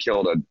buddy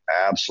killed an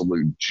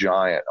absolute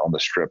giant on the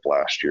strip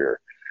last year.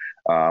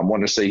 I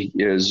want to say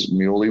his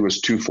muley was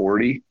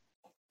 240.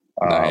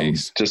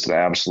 Nice. Just an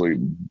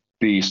absolute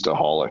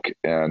beastaholic.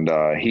 And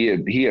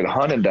he had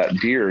hunted that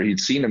deer.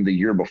 He'd seen him the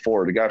year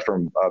before. The guy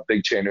from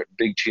Big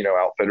Chino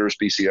Outfitters,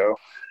 BCO.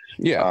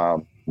 Yeah.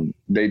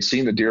 They'd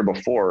seen the deer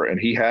before, and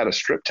he had a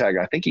strip tag.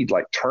 I think he'd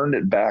like turned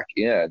it back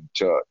in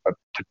to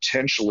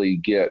potentially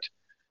get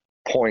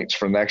points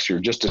for next year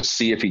just to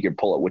see if he could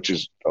pull it, which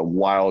is a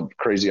wild,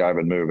 crazy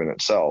Ivan move in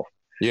itself.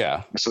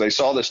 Yeah. So they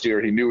saw this deer.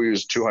 He knew he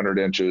was 200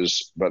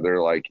 inches, but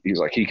he's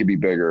like, he could be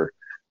bigger.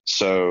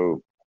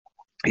 So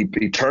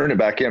he turned it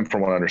back in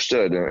from what I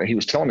understood. And he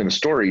was telling me the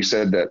story. He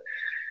said that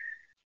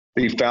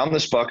he found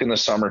this buck in the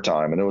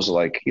summertime, and it was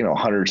like,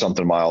 100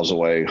 something miles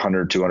away,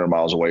 100, 200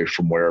 miles away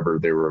from wherever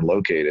they were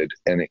located.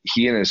 And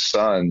he and his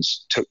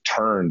sons took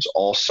turns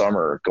all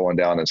summer going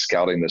down and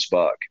scouting this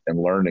buck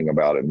and learning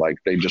about it. Like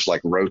they just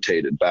like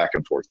rotated back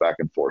and forth,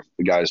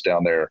 the guys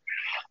down there.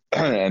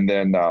 And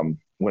then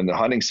when the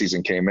hunting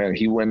season came in,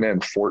 he went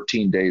in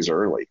 14 days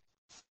early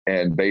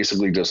and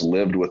basically just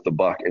lived with the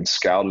buck and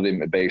scouted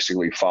him and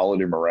basically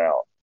followed him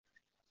around.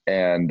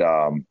 And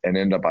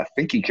ended up, I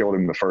think he killed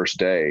him the first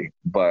day,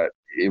 but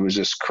it was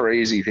just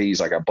crazy.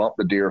 He's like, I bumped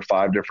the deer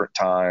 5 different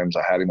times.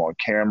 I had him on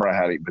camera.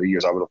 But he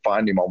goes, I would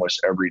find him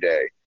almost every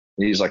day.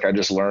 And he's like, I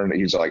just learned.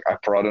 He's like, I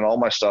brought in all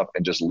my stuff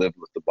and just lived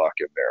with the buck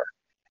in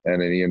there.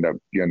 And then you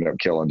end up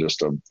killing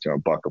just a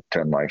buck of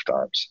 10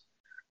 lifetimes.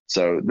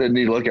 So then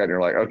you look at it and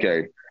you're like,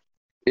 okay,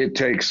 it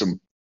takes some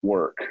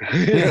work,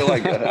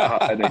 like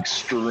an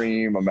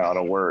extreme amount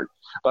of work.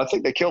 But I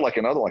think they killed like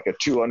a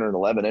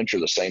 211 incher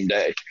the same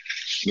day.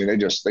 I mean, they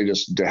just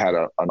had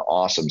an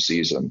awesome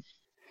season.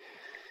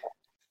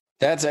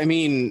 That's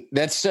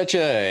such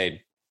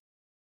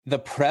the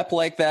prep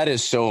like that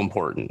is so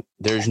important.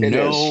 There's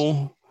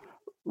no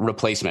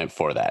replacement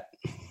for that.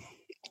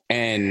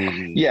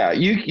 And yeah,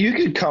 you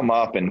could come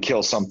up and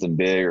kill something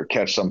big or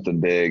catch something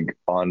big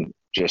on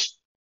just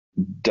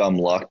dumb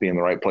luck, being in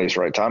the right place,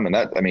 right time. And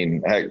that,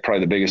 heck,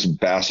 probably the biggest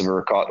bass I've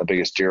ever caught and the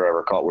biggest deer I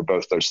ever caught were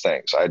both those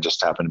things. I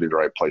just happened to be the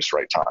right place,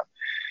 right time.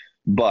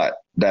 But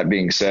that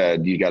being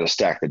said, you got to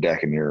stack the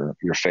deck in your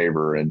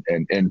favor and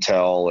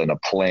intel and a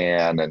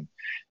plan.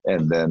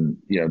 And then,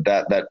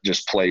 that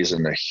just plays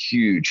in a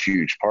huge,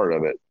 huge part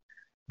of it.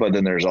 But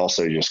then there's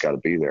also, you just got to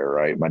be there,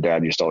 right? My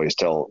dad used to always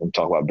talk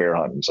about bear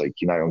hunting. He's like,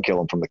 you're not going to kill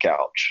them from the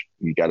couch.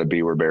 You got to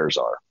be where bears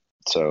are.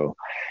 So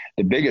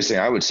the biggest thing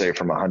I would say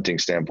from a hunting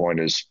standpoint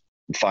is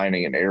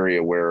finding an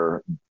area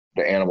where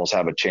the animals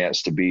have a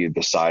chance to be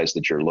the size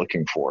that you're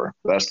looking for.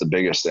 That's the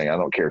biggest thing. I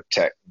don't care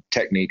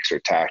techniques or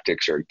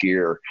tactics or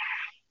gear.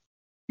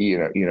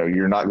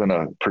 You're not going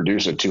to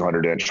produce a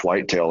 200-inch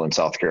whitetail in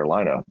South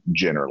Carolina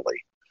generally.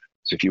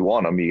 So if you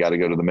want them, you got to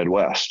go to the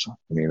Midwest.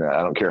 I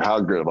don't care how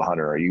good of a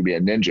hunter are you, be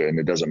a ninja, and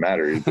it doesn't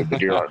matter if the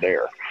deer aren't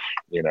there,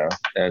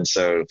 And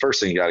so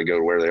first thing, you got to go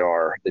to where they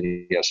are. Then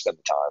you got to spend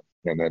the time,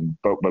 and then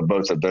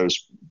both of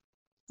those,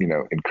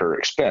 incur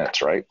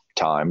expense, right?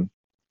 Time,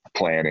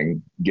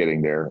 planning,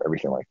 getting there,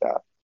 everything like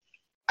that.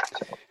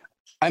 So.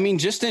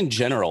 Just in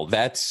general,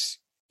 that's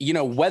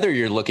whether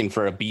you're looking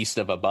for a beast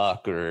of a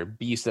buck or a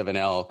beast of an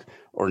elk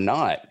or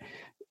not.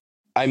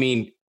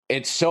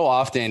 It's so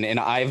often, and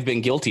I've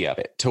been guilty of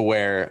it, to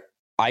where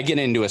I get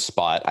into a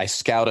spot, I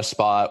scout a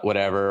spot,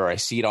 whatever, or I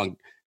see it on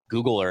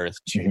Google Earth.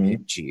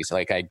 Geez,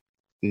 like I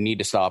need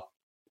to stop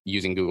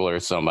using Google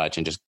Earth so much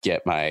and just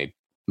get my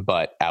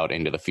butt out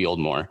into the field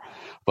more.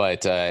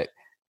 But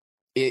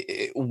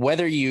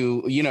whether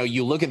you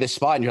look at this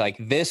spot and you're like,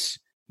 this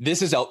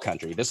is elk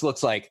country. This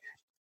looks like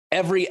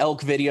every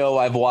elk video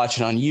I've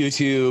watched on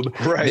YouTube.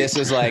 Right. This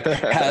is like,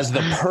 has the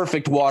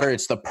perfect water.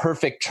 It's the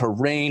perfect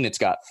terrain. It's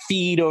got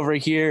feed over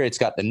here. It's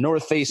got the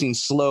north facing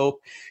slope.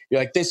 You're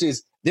like, this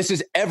is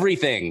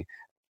everything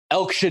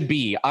elk should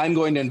be. I'm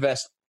going to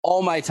invest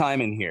all my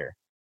time in here.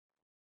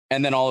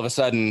 And then all of a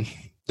sudden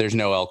there's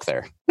no elk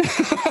there.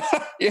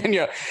 But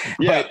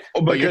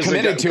you're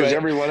committed to it.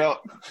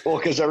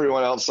 Because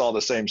everyone else saw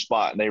the same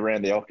spot and they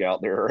ran the elk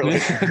out there early.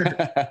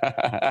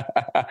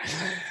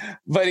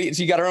 But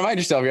you got to remind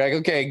yourself, you're like,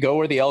 okay, go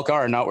where the elk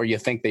are, not where you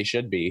think they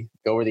should be.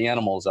 Go where the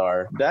animals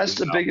are. That's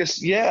the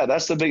biggest. Yeah,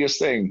 that's the biggest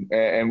thing.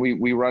 And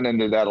we run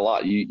into that a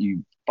lot.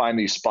 You find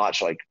these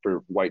spots like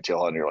for whitetail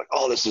hunting. You're like,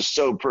 oh, this is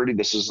so pretty.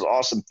 This is an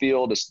awesome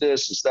field. It's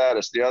this, it's that,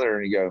 it's the other.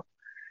 And you go,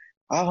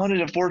 I've hunted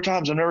it 4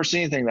 times. I've never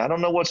seen anything. I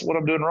don't know what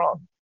I'm doing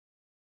wrong.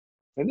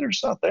 And they're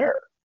just not there.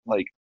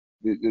 Like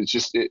it's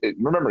just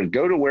remember,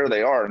 go to where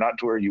they are, not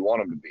to where you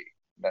want them to be.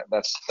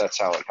 That's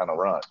how it kind of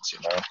runs,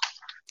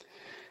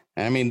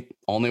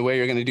 Only way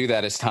you're going to do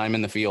that is time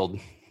in the field.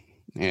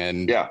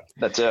 And yeah,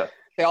 that's it.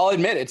 I'll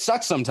admit it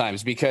sucks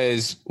sometimes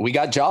because we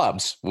got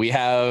jobs, we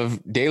have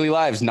daily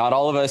lives. Not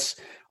all of us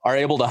are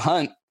able to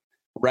hunt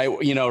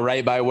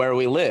right by where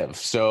we live.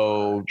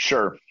 So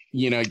sure.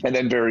 And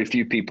then very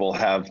few people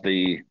have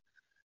the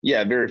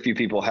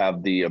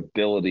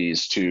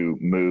abilities to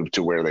move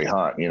to where they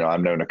hunt.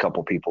 I've known a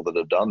couple people that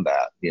have done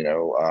that,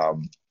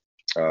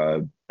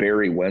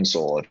 Barry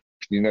Wenzel, if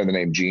you know the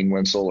name Gene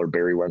Wenzel or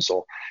Barry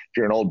Wenzel, if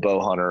you're an old bow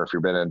hunter, if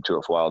you've been into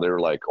it for a while, they were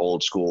like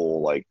old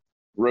school, like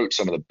wrote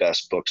some of the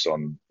best books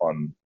on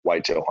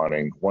whitetail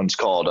hunting. One's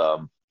called,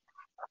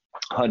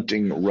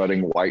 Hunting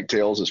Rutting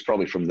Whitetails. It's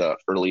probably from the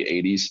early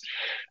 80s.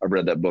 I've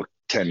read that book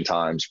 10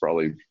 times,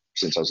 probably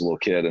since I was a little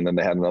kid. And then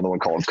they had another one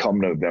called Come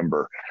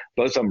November.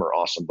 Both of them are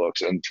awesome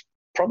books and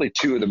probably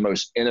 2 of the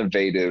most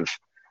innovative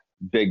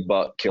big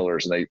buck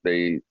killers. And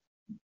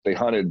they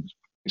hunted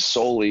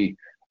solely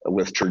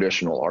with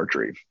traditional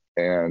archery.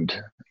 And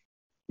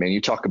man,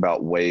 you talk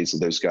about ways that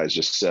those guys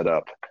just set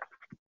up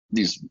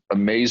these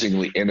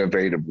amazingly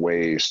innovative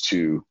ways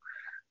to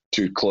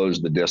close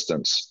the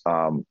distance.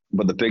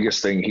 But the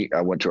biggest thing,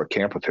 I went to a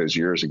camp with his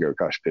years ago,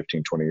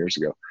 15, 20 years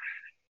ago.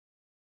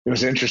 It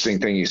was an interesting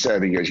thing he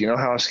said. He goes, you know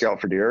how I scout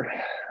for deer?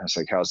 I was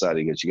like, how's that?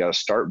 He goes, you got to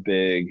start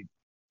big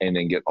and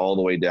then get all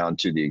the way down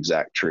to the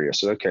exact tree. I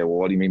said, okay, well,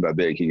 what do you mean by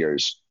big? He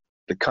goes,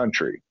 the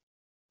country,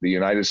 the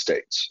United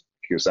States.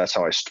 He goes, that's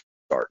how I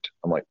start.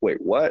 I'm like, wait,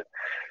 what?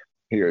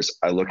 He goes,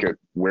 I look at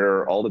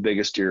where all the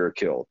biggest deer are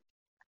killed.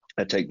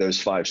 I take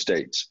those 5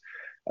 states.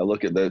 I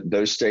look at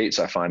those states.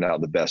 I find out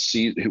the best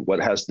what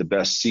has the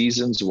best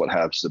seasons, what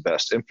has the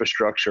best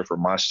infrastructure for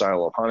my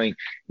style of hunting.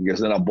 Because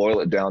then I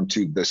boil it down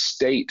to the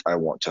state I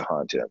want to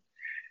hunt in.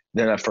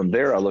 Then from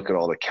there, I look at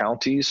all the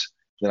counties.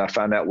 Then I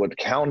find out what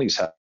counties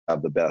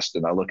have the best,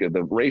 and I look at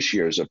the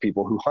ratios of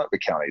people who hunt the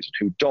counties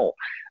and who don't.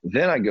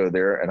 Then I go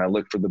there and I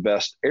look for the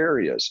best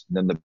areas, and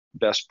then the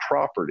best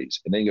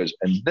properties. And then he goes,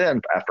 and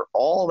then after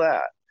all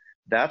that,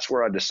 that's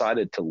where I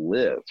decided to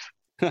live.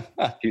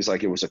 He's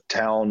like, it was a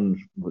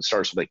town that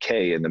starts with a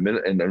K in the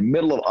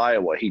middle of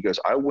Iowa. He goes,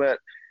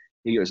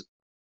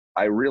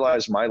 I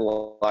realized my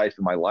life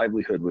and my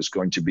livelihood was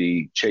going to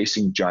be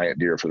chasing giant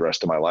deer for the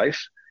rest of my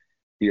life.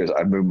 He goes,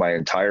 I moved my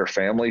entire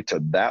family to,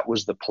 that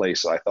was the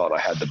place I thought I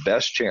had the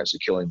best chance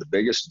of killing the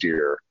biggest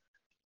deer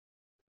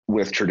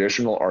with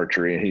traditional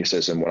archery. And he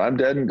says, and when I'm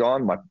dead and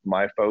gone,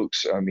 my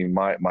folks,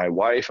 my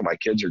wife and my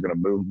kids are going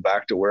to move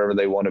back to wherever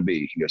they want to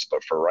be. He goes,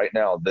 but for right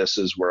now, this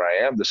is where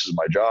I am. This is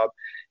my job.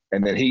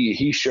 And then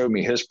he showed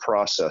me his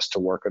process to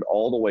work it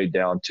all the way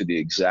down to the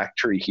exact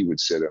tree he would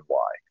sit and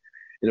why.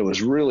 And it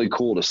was really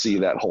cool to see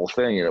that whole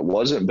thing. And it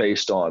wasn't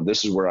based on,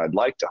 this is where I'd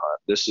like to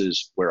hunt. This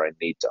is where I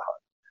need to hunt.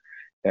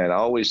 And I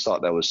always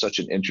thought that was such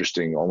an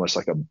interesting, almost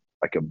like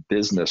a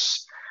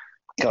business,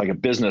 kind of like a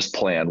business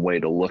plan way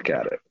to look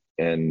at it.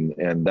 And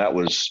that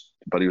was,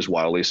 but he was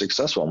wildly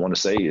successful. I want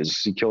to say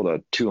he killed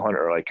a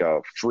 200, like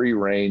a free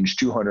range,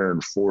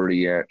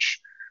 240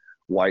 inch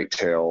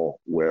whitetail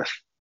with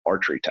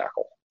archery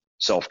tackle,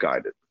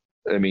 self-guided.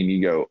 I mean,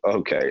 you go,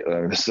 okay,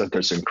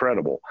 that's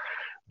incredible.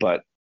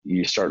 But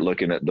you start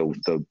looking at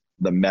the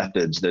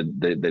methods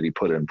that he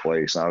put in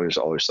place. And I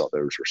always thought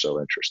those were so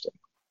interesting.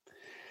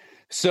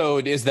 So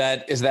is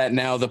that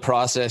now the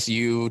process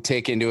you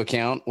take into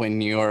account when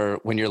you're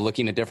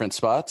looking at different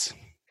spots?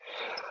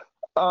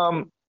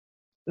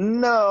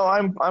 No,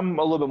 I'm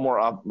a little bit more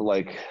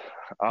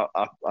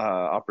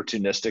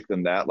opportunistic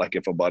than that. Like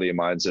if a buddy of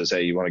mine says,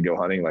 hey, you want to go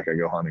hunting? Like I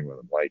go hunting with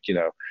him. Like,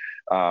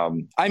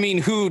 I mean,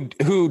 who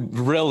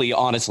really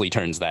honestly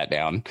turns that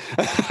down?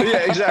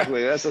 Yeah,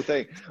 exactly. That's the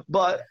thing.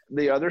 But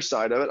the other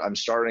side of it, I'm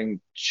starting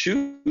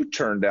to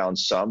turn down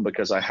some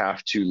because I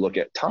have to look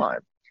at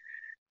time.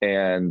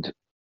 And,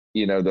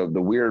 the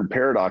weird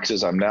paradox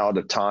is I'm now at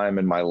a time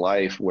in my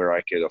life where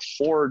I could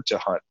afford to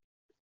hunt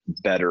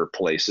better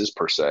places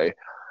per se.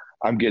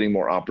 I'm getting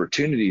more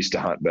opportunities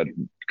to hunt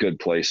good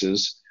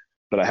places,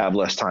 but I have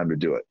less time to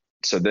do it.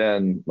 So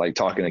then, like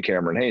talking to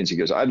Cameron Haynes, he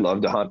goes, I'd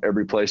love to hunt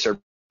every place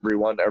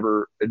everyone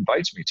ever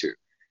invites me to.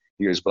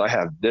 He goes, but I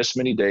have this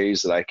many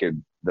days that I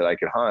could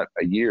hunt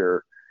a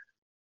year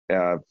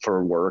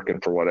for work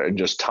and for and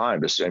just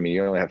time.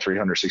 You only have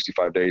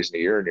 365 days in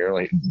a year, and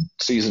your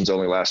seasons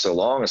only last so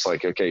long. It's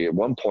like, okay, at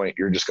one point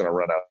you're just going to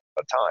run out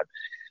of time.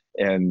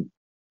 And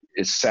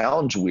it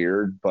sounds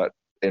weird, but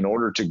in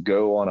order to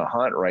go on a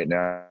hunt right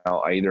now,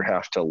 I either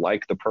have to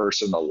like the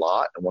person a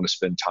lot and want to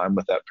spend time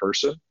with that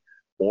person,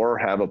 or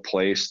have a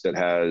place that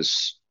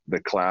has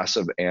the class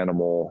of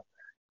animal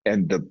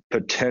and the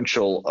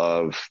potential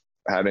of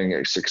having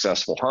a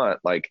successful hunt.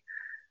 Like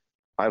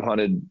I've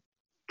hunted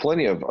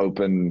plenty of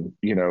open,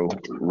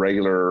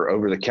 regular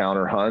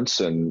over-the-counter hunts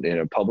and,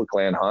 public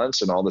land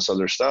hunts and all this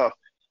other stuff.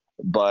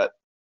 But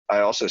I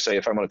also say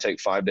if I'm going to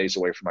take 5 days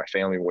away from my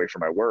family, away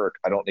from my work,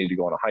 I don't need to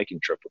go on a hiking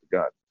trip with a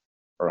gun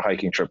or a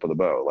hiking trip with a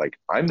bow. Like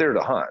I'm there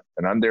to hunt,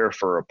 and I'm there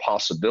for a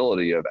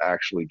possibility of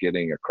actually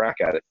getting a crack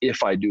at it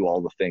if I do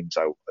all the things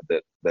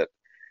that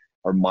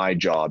are my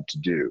job to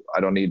do.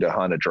 I don't need to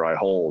hunt a dry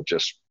hole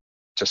just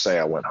to say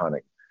I went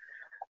hunting.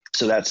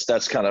 So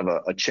that's kind of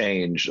a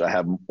change. I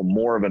have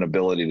more of an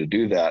ability to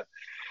do that.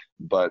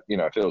 But,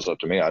 if it was up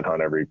to me, I'd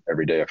hunt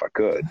every day if I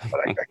could, but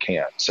I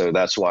can't. So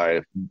that's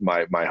why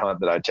my hunt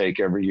that I take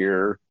every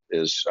year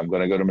is I'm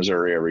going to go to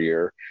Missouri every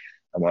year.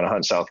 I'm going to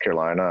hunt South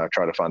Carolina. I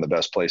try to find the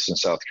best place in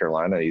South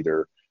Carolina,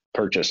 either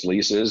purchase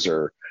leases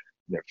or,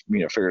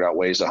 figure out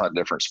ways to hunt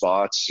different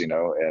spots,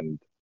 and,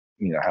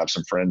 have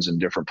some friends in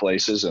different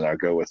places, and I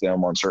go with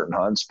them on certain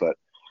hunts. But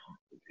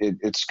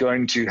it's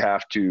going to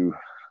have to,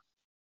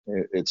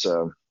 it's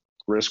a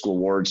risk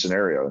reward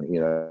scenario.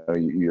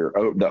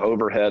 The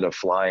overhead of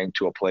flying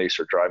to a place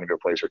or driving to a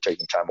place or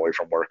taking time away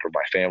from work or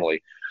my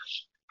family,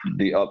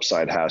 the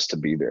upside has to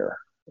be there.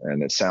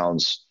 And it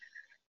sounds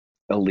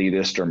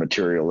elitist or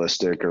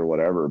materialistic or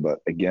whatever, but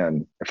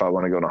again, if I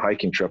want to go on a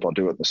hiking trip, I'll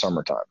do it in the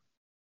summertime.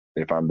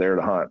 If I'm there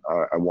to hunt,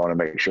 I want to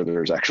make sure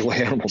there's actual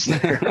animals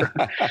there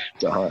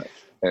to hunt.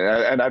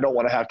 And I don't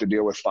want to have to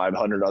deal with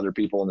 500 other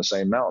people in the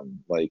same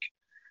mountain. Like,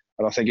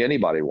 I don't think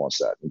anybody wants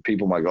that. And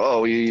people might go,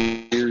 oh,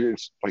 you're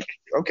like,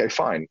 okay,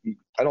 fine.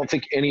 I don't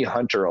think any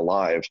hunter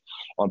alive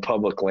on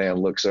public land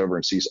looks over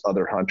and sees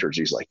other hunters.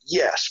 He's like,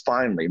 yes,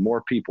 finally,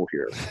 more people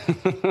here.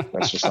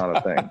 That's just not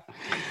a thing.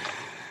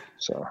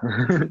 So,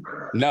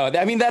 no,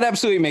 that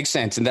absolutely makes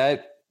sense. And I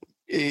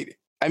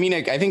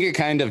think it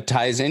kind of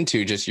ties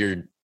into just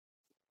your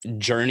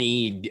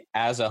journey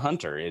as a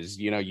hunter is,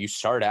 you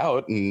start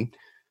out, and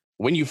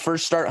when you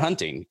first start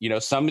hunting,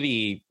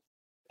 somebody,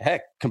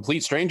 heck,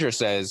 complete stranger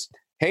says,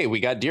 hey, we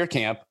got deer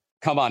camp,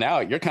 come on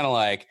out. You're kind of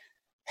like,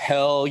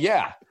 hell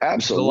yeah.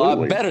 Absolutely. It's a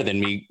lot better than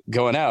me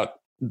going out.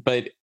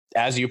 But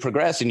as you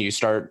progress and you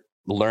start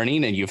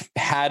learning and you've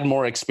had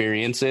more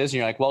experiences, and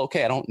you're like, well,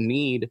 okay, I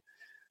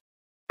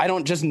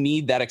don't just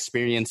need that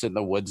experience in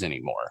the woods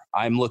anymore.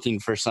 I'm looking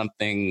for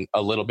something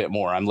a little bit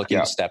more. I'm looking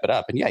to step it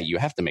up. And you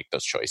have to make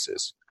those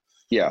choices.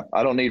 Yeah.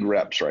 I don't need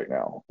reps right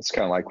now. It's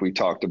kind of like we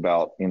talked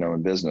about,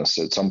 in business.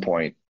 At some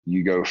point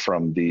you go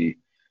from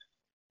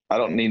I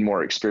don't need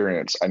more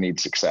experience. I need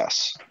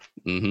success.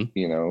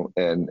 you know,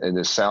 and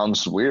it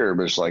sounds weird,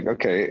 but it's like,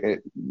 okay,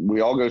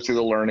 we all go through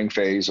the learning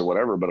phase or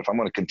whatever, but if I'm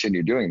going to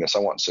continue doing this, I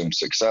want some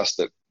success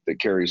that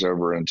carries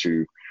over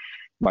into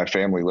my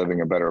family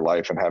living a better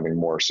life and having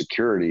more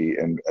security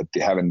and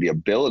having the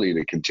ability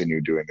to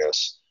continue doing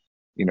this.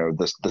 You know,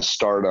 the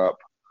startup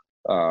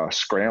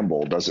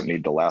scramble doesn't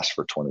need to last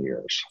for 20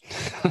 years.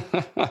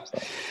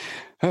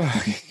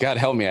 God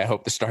help me. I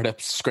hope the startup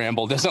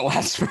scramble doesn't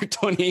last for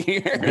 20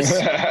 years.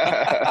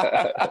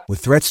 With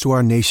threats to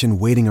our nation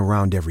waiting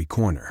around every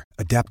corner,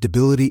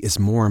 adaptability is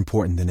more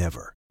important than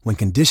ever. When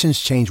conditions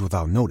change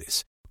without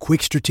notice,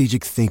 quick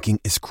strategic thinking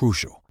is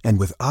crucial. And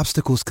with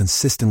obstacles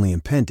consistently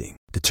impending,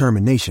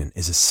 determination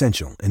is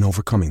essential in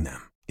overcoming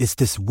them. It's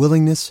this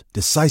willingness,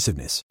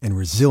 decisiveness, and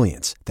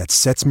resilience that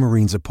sets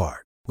Marines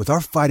apart. With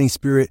our fighting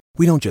spirit,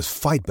 we don't just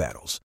fight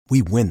battles,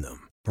 we win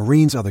them.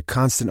 Marines are the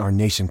constant our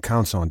nation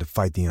counts on to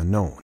fight the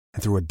unknown.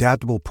 And through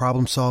adaptable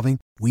problem solving,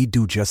 we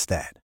do just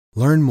that.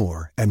 Learn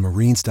more at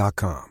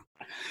marines.com.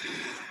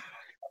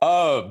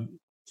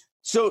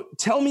 So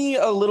tell me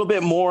a little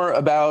bit more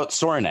about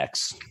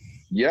Sorinex.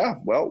 Yeah,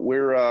 well,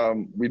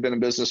 we've been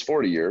in business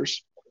 40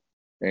 years,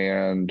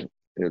 and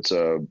it's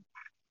a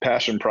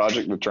passion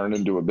project that turned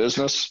into a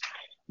business.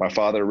 My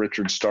father,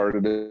 Richard,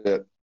 started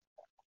it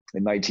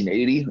in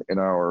 1980 in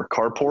our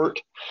carport,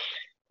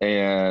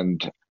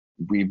 and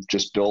we've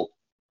just built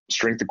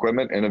strength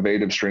equipment,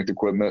 innovative strength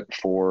equipment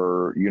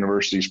for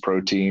universities,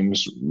 pro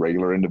teams,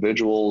 regular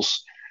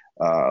individuals,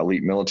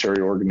 elite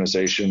military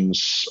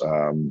organizations.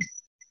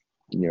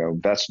 You know,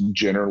 that's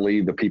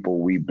generally the people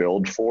we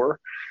build for.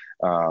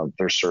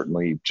 There's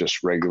certainly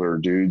just regular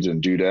dudes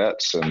and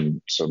dudettes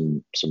and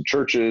some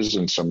churches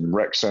and some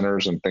rec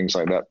centers and things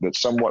like that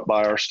somewhat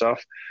buy our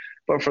stuff.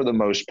 But for the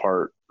most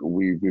part,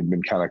 we've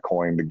been kind of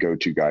coined the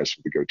go-to guys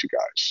for the go-to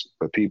guys,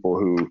 the people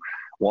who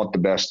want the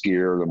best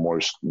gear, the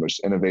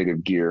most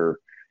innovative gear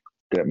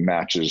that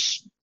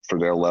matches for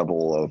their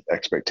level of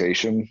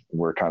expectation.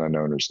 We're kind of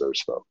known as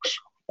those folks.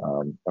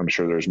 I'm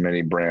sure there's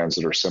many brands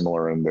that are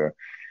similar in the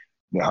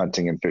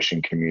hunting and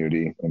fishing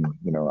community. And,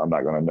 you know, I'm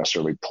not going to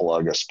necessarily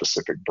plug a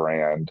specific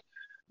brand,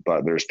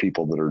 but there's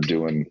people that are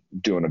doing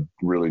a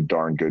really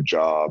darn good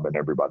job and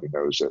everybody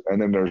knows it.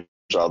 And then there's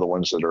other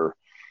ones that are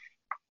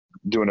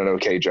doing an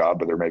okay job,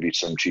 but there may be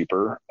some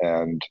cheaper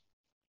and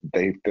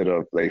they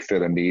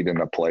fit a need in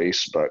a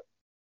place, but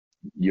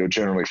you'll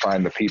generally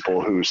find the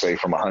people who, say,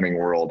 from a hunting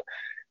world,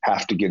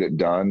 have to get it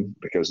done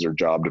because their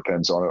job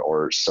depends on it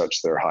or it's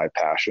such their high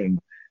passion.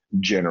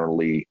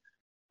 Generally,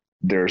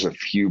 there's a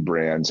few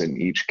brands in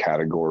each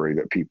category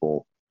that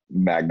people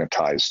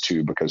magnetize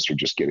to because they're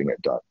just getting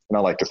it done. And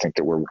I like to think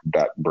that we're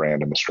that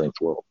brand in the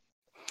strength world.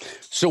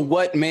 So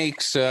what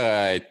makes,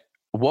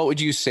 what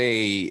would you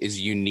say is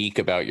unique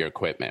about your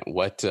equipment?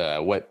 What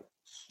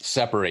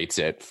separates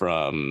it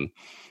from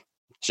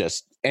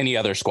just any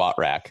other squat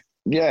rack?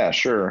 Yeah,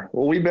 sure.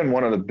 Well, we've been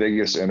one of the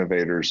biggest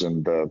innovators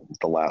in the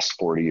last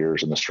 40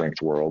 years in the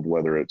strength world,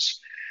 whether it's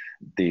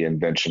the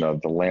invention of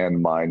the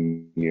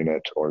landmine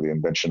unit or the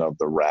invention of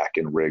the rack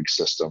and rig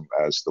system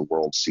as the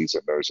world sees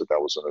it, knows that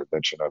was an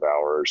invention of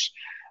ours.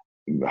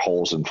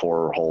 Holes in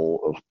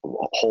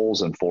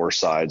four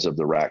sides of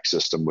the rack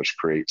system, which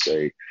creates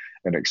an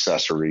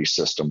accessory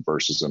system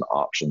versus an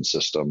option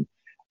system.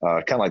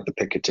 Kind of like the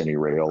Picatinny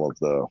rail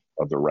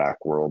of the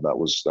rack world. That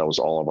was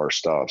all of our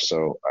stuff.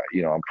 So,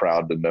 you know, I'm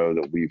proud to know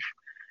that we've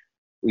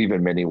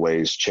in many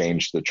ways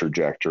changed the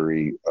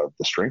trajectory of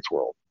the strength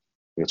world.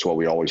 It's what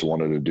we always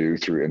wanted to do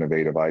through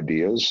innovative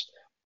ideas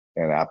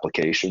and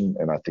application.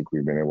 And I think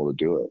we've been able to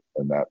do it.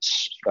 And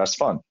that's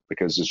fun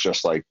because it's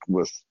just like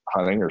with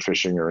hunting or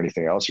fishing or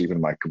anything else,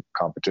 even my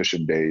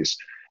competition days,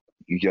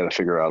 you got to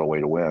figure out a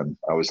way to win.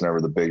 I was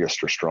never the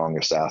biggest or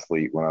strongest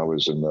athlete when I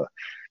was in the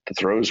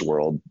throws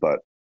world, but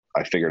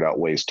I figured out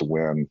ways to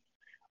win,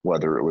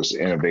 whether it was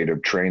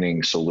innovative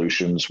training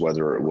solutions,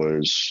 whether it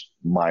was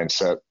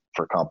mindset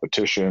for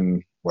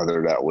competition,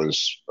 whether that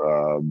was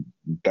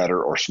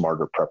better or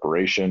smarter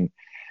preparation.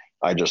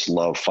 I just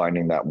love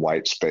finding that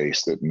white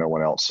space that no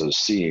one else is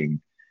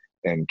seeing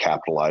and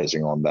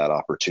capitalizing on that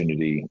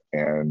opportunity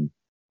and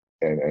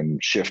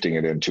shifting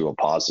it into a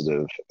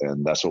positive.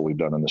 And that's what we've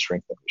done in the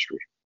strength industry.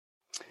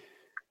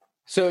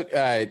 So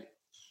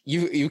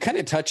you kind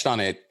of touched on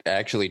it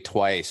actually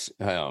twice.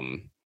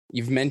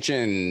 You've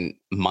mentioned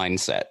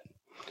mindset.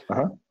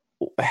 Uh-huh.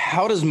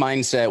 Why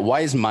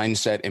is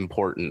mindset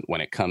important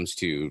when it comes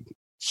to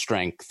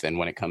strength and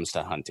when it comes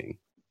to hunting?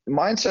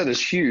 Mindset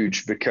is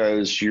huge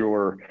because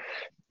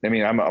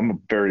I'm a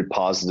very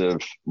positive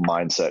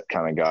mindset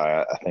kind of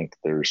guy. I think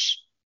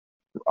there's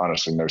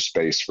honestly no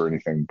space for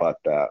anything but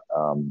that.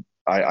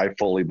 I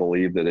fully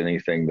believe that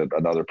anything that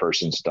another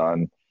person's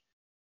done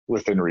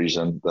within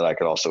reason that I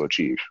could also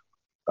achieve.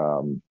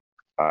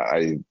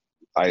 I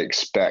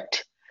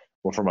expect,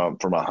 well,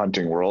 from a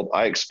hunting world,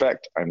 I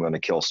expect I'm going to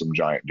kill some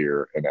giant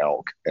deer and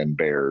elk and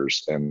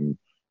bears and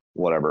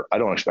whatever. I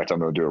don't expect I'm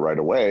going to do it right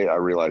away. I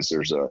realize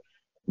there's an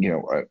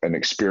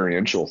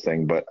experiential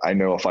thing, but I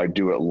know if I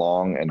do it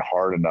long and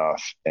hard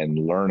enough and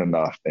learn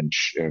enough and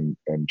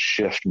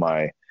shift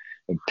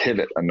and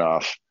pivot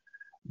enough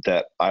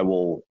that I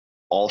will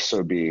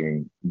also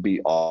be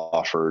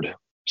offered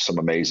some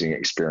amazing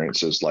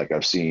experiences like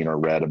I've seen or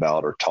read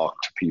about or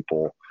talked to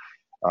people,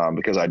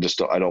 because I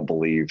don't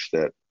believe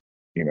that,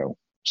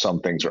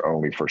 some things are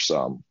only for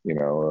some,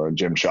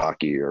 Jim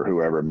Shockey or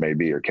whoever it may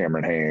be, or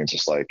Cameron Haynes.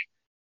 It's like,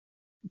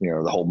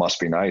 the whole must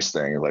be nice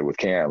thing, like with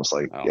Cam, it's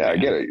like, man. I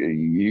get it.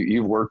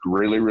 You've worked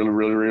really, really,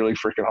 really, really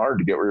freaking hard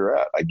to get where you're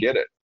at. I get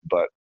it.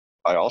 But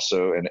I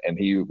also, and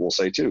he will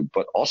say too,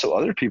 but also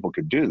other people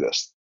could do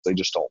this. They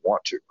just don't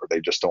want to, or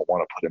they just don't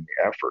want to put in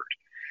the effort.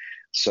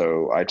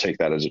 So I take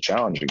that as a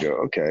challenge and go,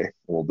 okay,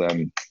 well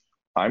then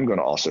I'm going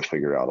to also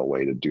figure out a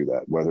way to do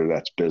that, whether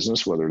that's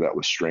business, whether that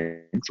was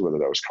strength, whether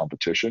that was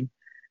competition.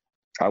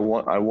 I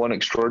want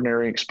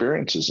extraordinary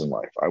experiences in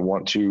life. I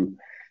want to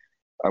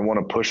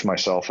push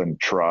myself and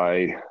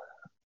try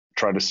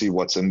to see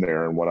what's in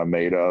there and what I'm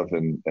made of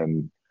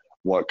and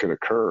what could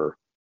occur.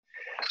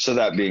 So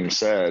that being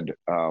said,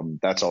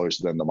 that's always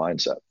been the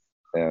mindset.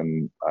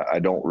 And I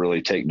don't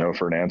really take no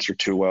for an answer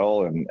too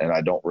well. And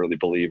I don't really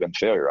believe in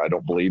failure. I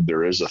don't believe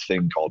there is a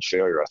thing called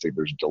failure. I think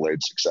there's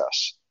delayed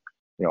success.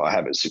 I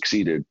haven't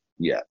succeeded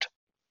yet.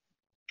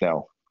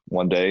 Now,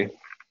 one day,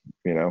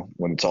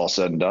 when it's all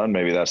said and done,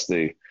 maybe that's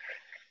when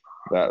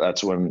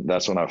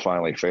I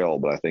finally fail.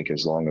 But I think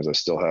as long as I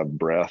still have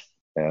breath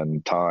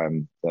and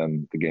time,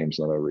 then the game's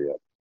not over yet.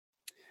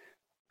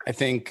 I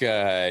think,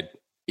 I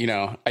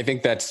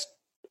think that's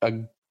a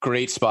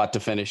great spot to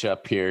finish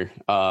up here.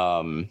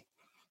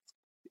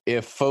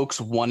 If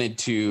folks wanted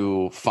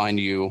to find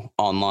you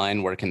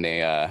online, where can they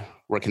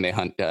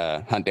hunt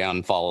down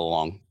and follow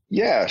along?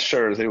 Yeah,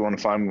 sure. If they want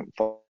to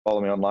follow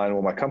me online,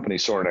 well, my company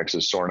Sorin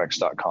is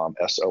sorinex.com,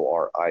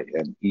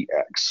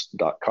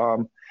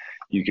 SORINEX.com.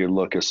 You can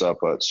look us up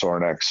at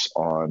SorinX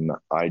on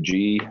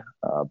IG,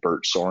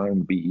 Bert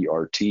Sorin,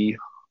 BERT,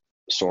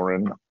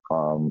 Sorin,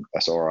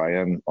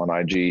 SORIN on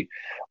IG,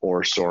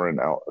 or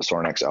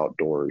SorinX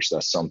Outdoors.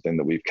 That's something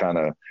that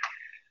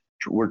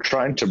we're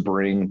trying to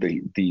bring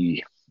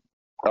the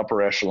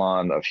upper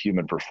echelon of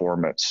human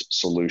performance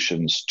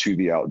solutions to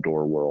the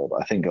outdoor world.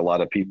 I think a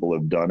lot of people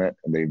have done it,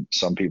 and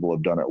some people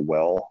have done it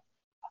well.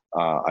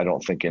 I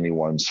don't think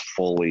anyone's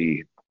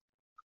fully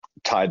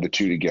tied the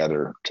two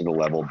together to the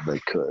level they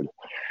could.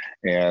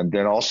 And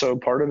then also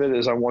part of it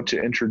is I want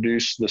to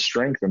introduce the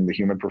strength in the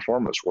human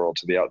performance world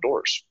to the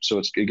outdoors. So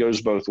it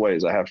goes both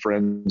ways. I have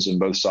friends in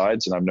both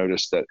sides, and I've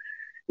noticed that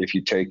if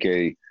you take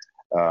a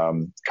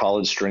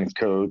college strength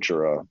coach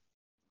or a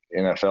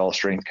NFL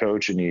strength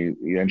coach and you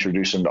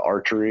introduce them to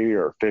archery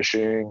or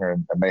fishing,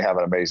 and they have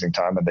an amazing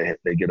time and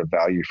they get a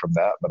value from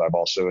that. But I've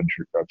also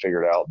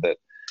figured out that,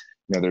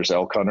 there's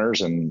elk hunters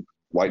and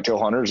whitetail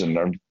hunters and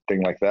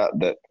everything like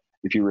that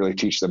if you really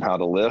teach them how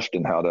to lift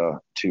and how to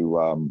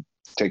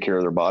take care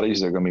of their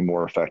bodies, they're going to be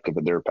more effective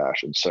at their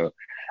passion. So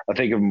I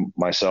think of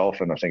myself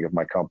and I think of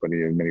my company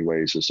in many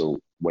ways as a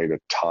way to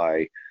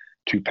tie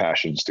two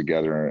passions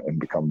together and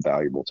become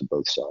valuable to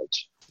both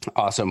sides.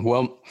 Awesome.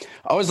 Well,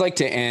 I always like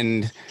to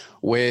end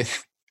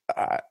with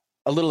a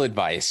little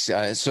advice.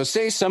 So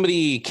say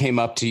somebody came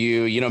up to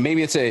you,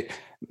 maybe it's a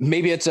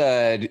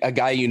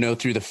guy,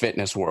 through the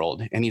fitness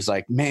world. And he's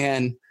like,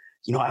 man,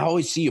 I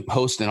always see you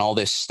posting all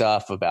this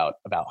stuff about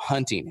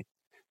hunting. It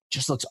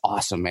just looks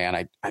awesome,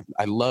 man.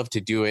 I love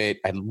to do it.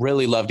 I'd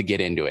really love to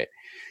get into it.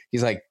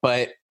 He's like,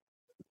 but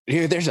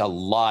there's a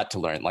lot to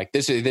learn. Like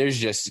there's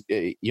just,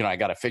 I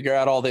got to figure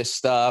out all this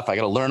stuff. I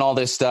got to learn all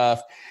this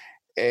stuff.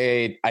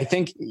 I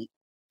think,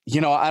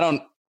 I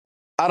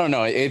don't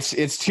know.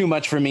 It's too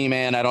much for me,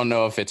 man. I don't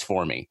know if it's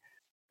for me.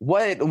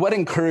 What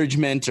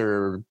encouragement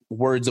or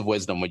words of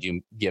wisdom would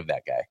you give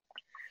that guy?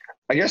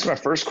 I guess my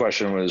first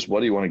question was,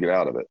 what do you want to get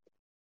out of it?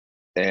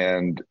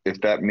 And if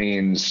that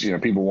means,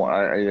 people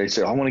they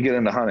say, I want to get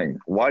into hunting.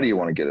 Why do you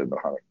want to get into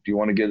hunting? Do you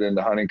want to get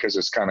into hunting because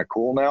it's kind of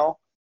cool now?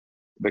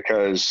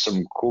 Because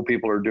some cool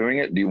people are doing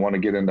it? Do you want to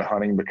get into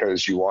hunting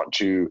because you want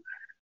to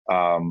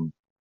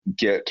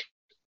get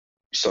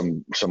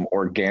some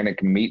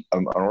organic meat,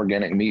 an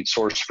organic meat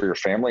source for your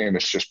family, and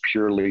it's just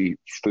purely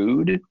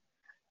food?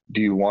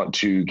 Do you want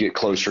to get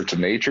closer to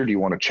nature? Do you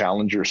want to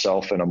challenge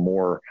yourself in a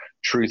more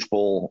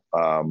truthful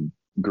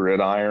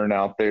gridiron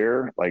out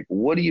there? Like,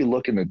 what are you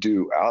looking to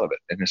do out of it?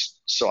 And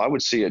so I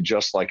would see it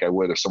just like I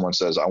would if someone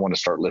says, I want to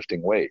start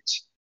lifting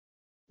weights.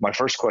 My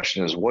first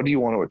question is, what do you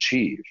want to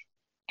achieve?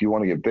 Do you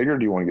want to get bigger?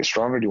 Do you want to get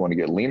stronger? Do you want to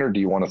get leaner? Do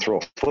you want to throw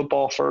a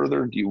football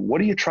further? What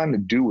are you trying to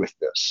do with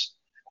this?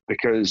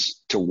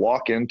 Because to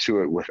walk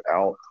into it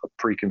without a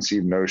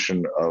preconceived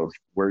notion of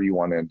where you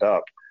want to end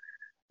up,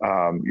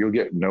 you'll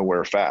get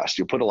nowhere fast.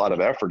 You'll put a lot of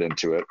effort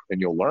into it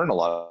and you'll learn a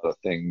lot of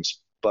things,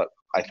 but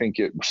I think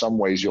in some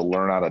ways you'll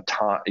run out of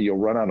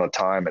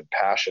time and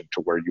passion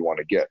to where you want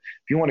to get.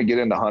 If you want to get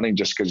into hunting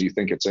just because you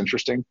think it's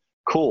interesting,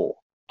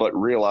 cool, but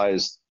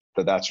realize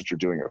that that's what you're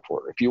doing it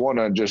for. If you want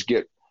to just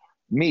get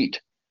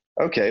meat,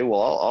 okay,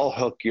 well, I'll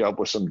hook you up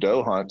with some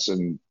doe hunts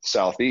in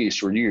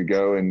Southeast where you could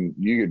go and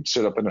you could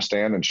sit up in a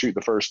stand and shoot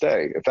the first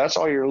day. If that's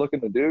all you're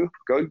looking to do,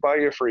 go buy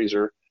you a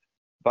freezer,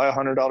 buy a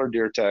 $100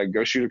 deer tag,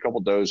 go shoot a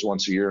couple does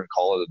once a year and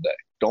call it a day.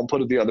 Don't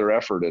put the other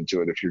effort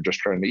into it if you're just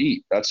trying to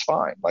eat. That's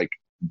fine. Like,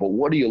 but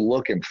what are you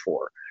looking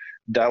for?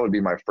 That would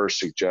be my first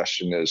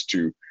suggestion, is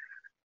to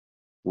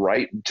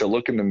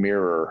look in the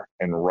mirror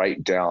and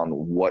write down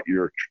what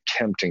you're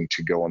attempting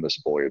to go on this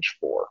voyage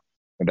for.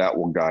 And that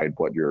will guide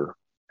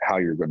how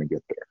you're going to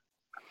get there.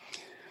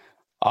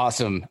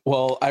 Awesome.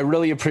 Well, I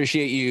really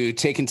appreciate you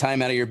taking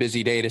time out of your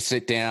busy day to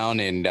sit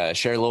down and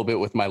share a little bit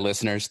with my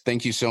listeners.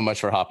 Thank you so much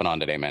for hopping on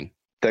today, man.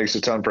 Thanks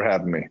a ton for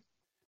having me.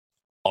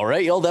 All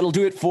right, y'all, that'll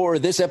do it for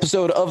this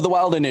episode of The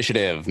Wild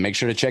Initiative. Make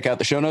sure to check out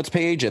the show notes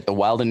page at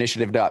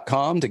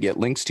thewildinitiative.com to get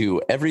links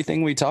to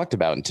everything we talked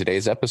about in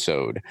today's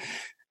episode.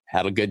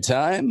 Had a good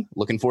time.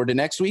 Looking forward to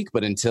next week.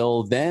 But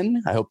until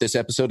then, I hope this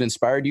episode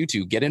inspired you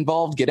to get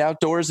involved, get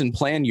outdoors, and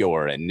plan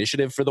your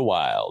initiative for the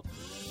wild.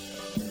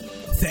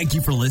 Thank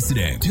you for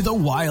listening to The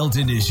Wild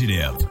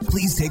Initiative.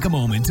 Please take a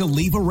moment to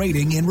leave a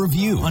rating and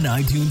review on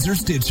iTunes or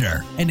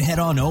Stitcher, and head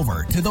on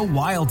over to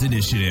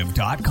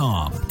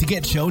thewildinitiative.com to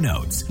get show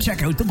notes,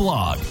 check out the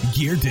blog,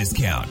 gear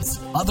discounts,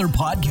 other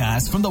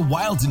podcasts from the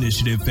Wild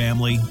Initiative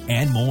family,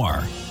 and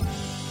more.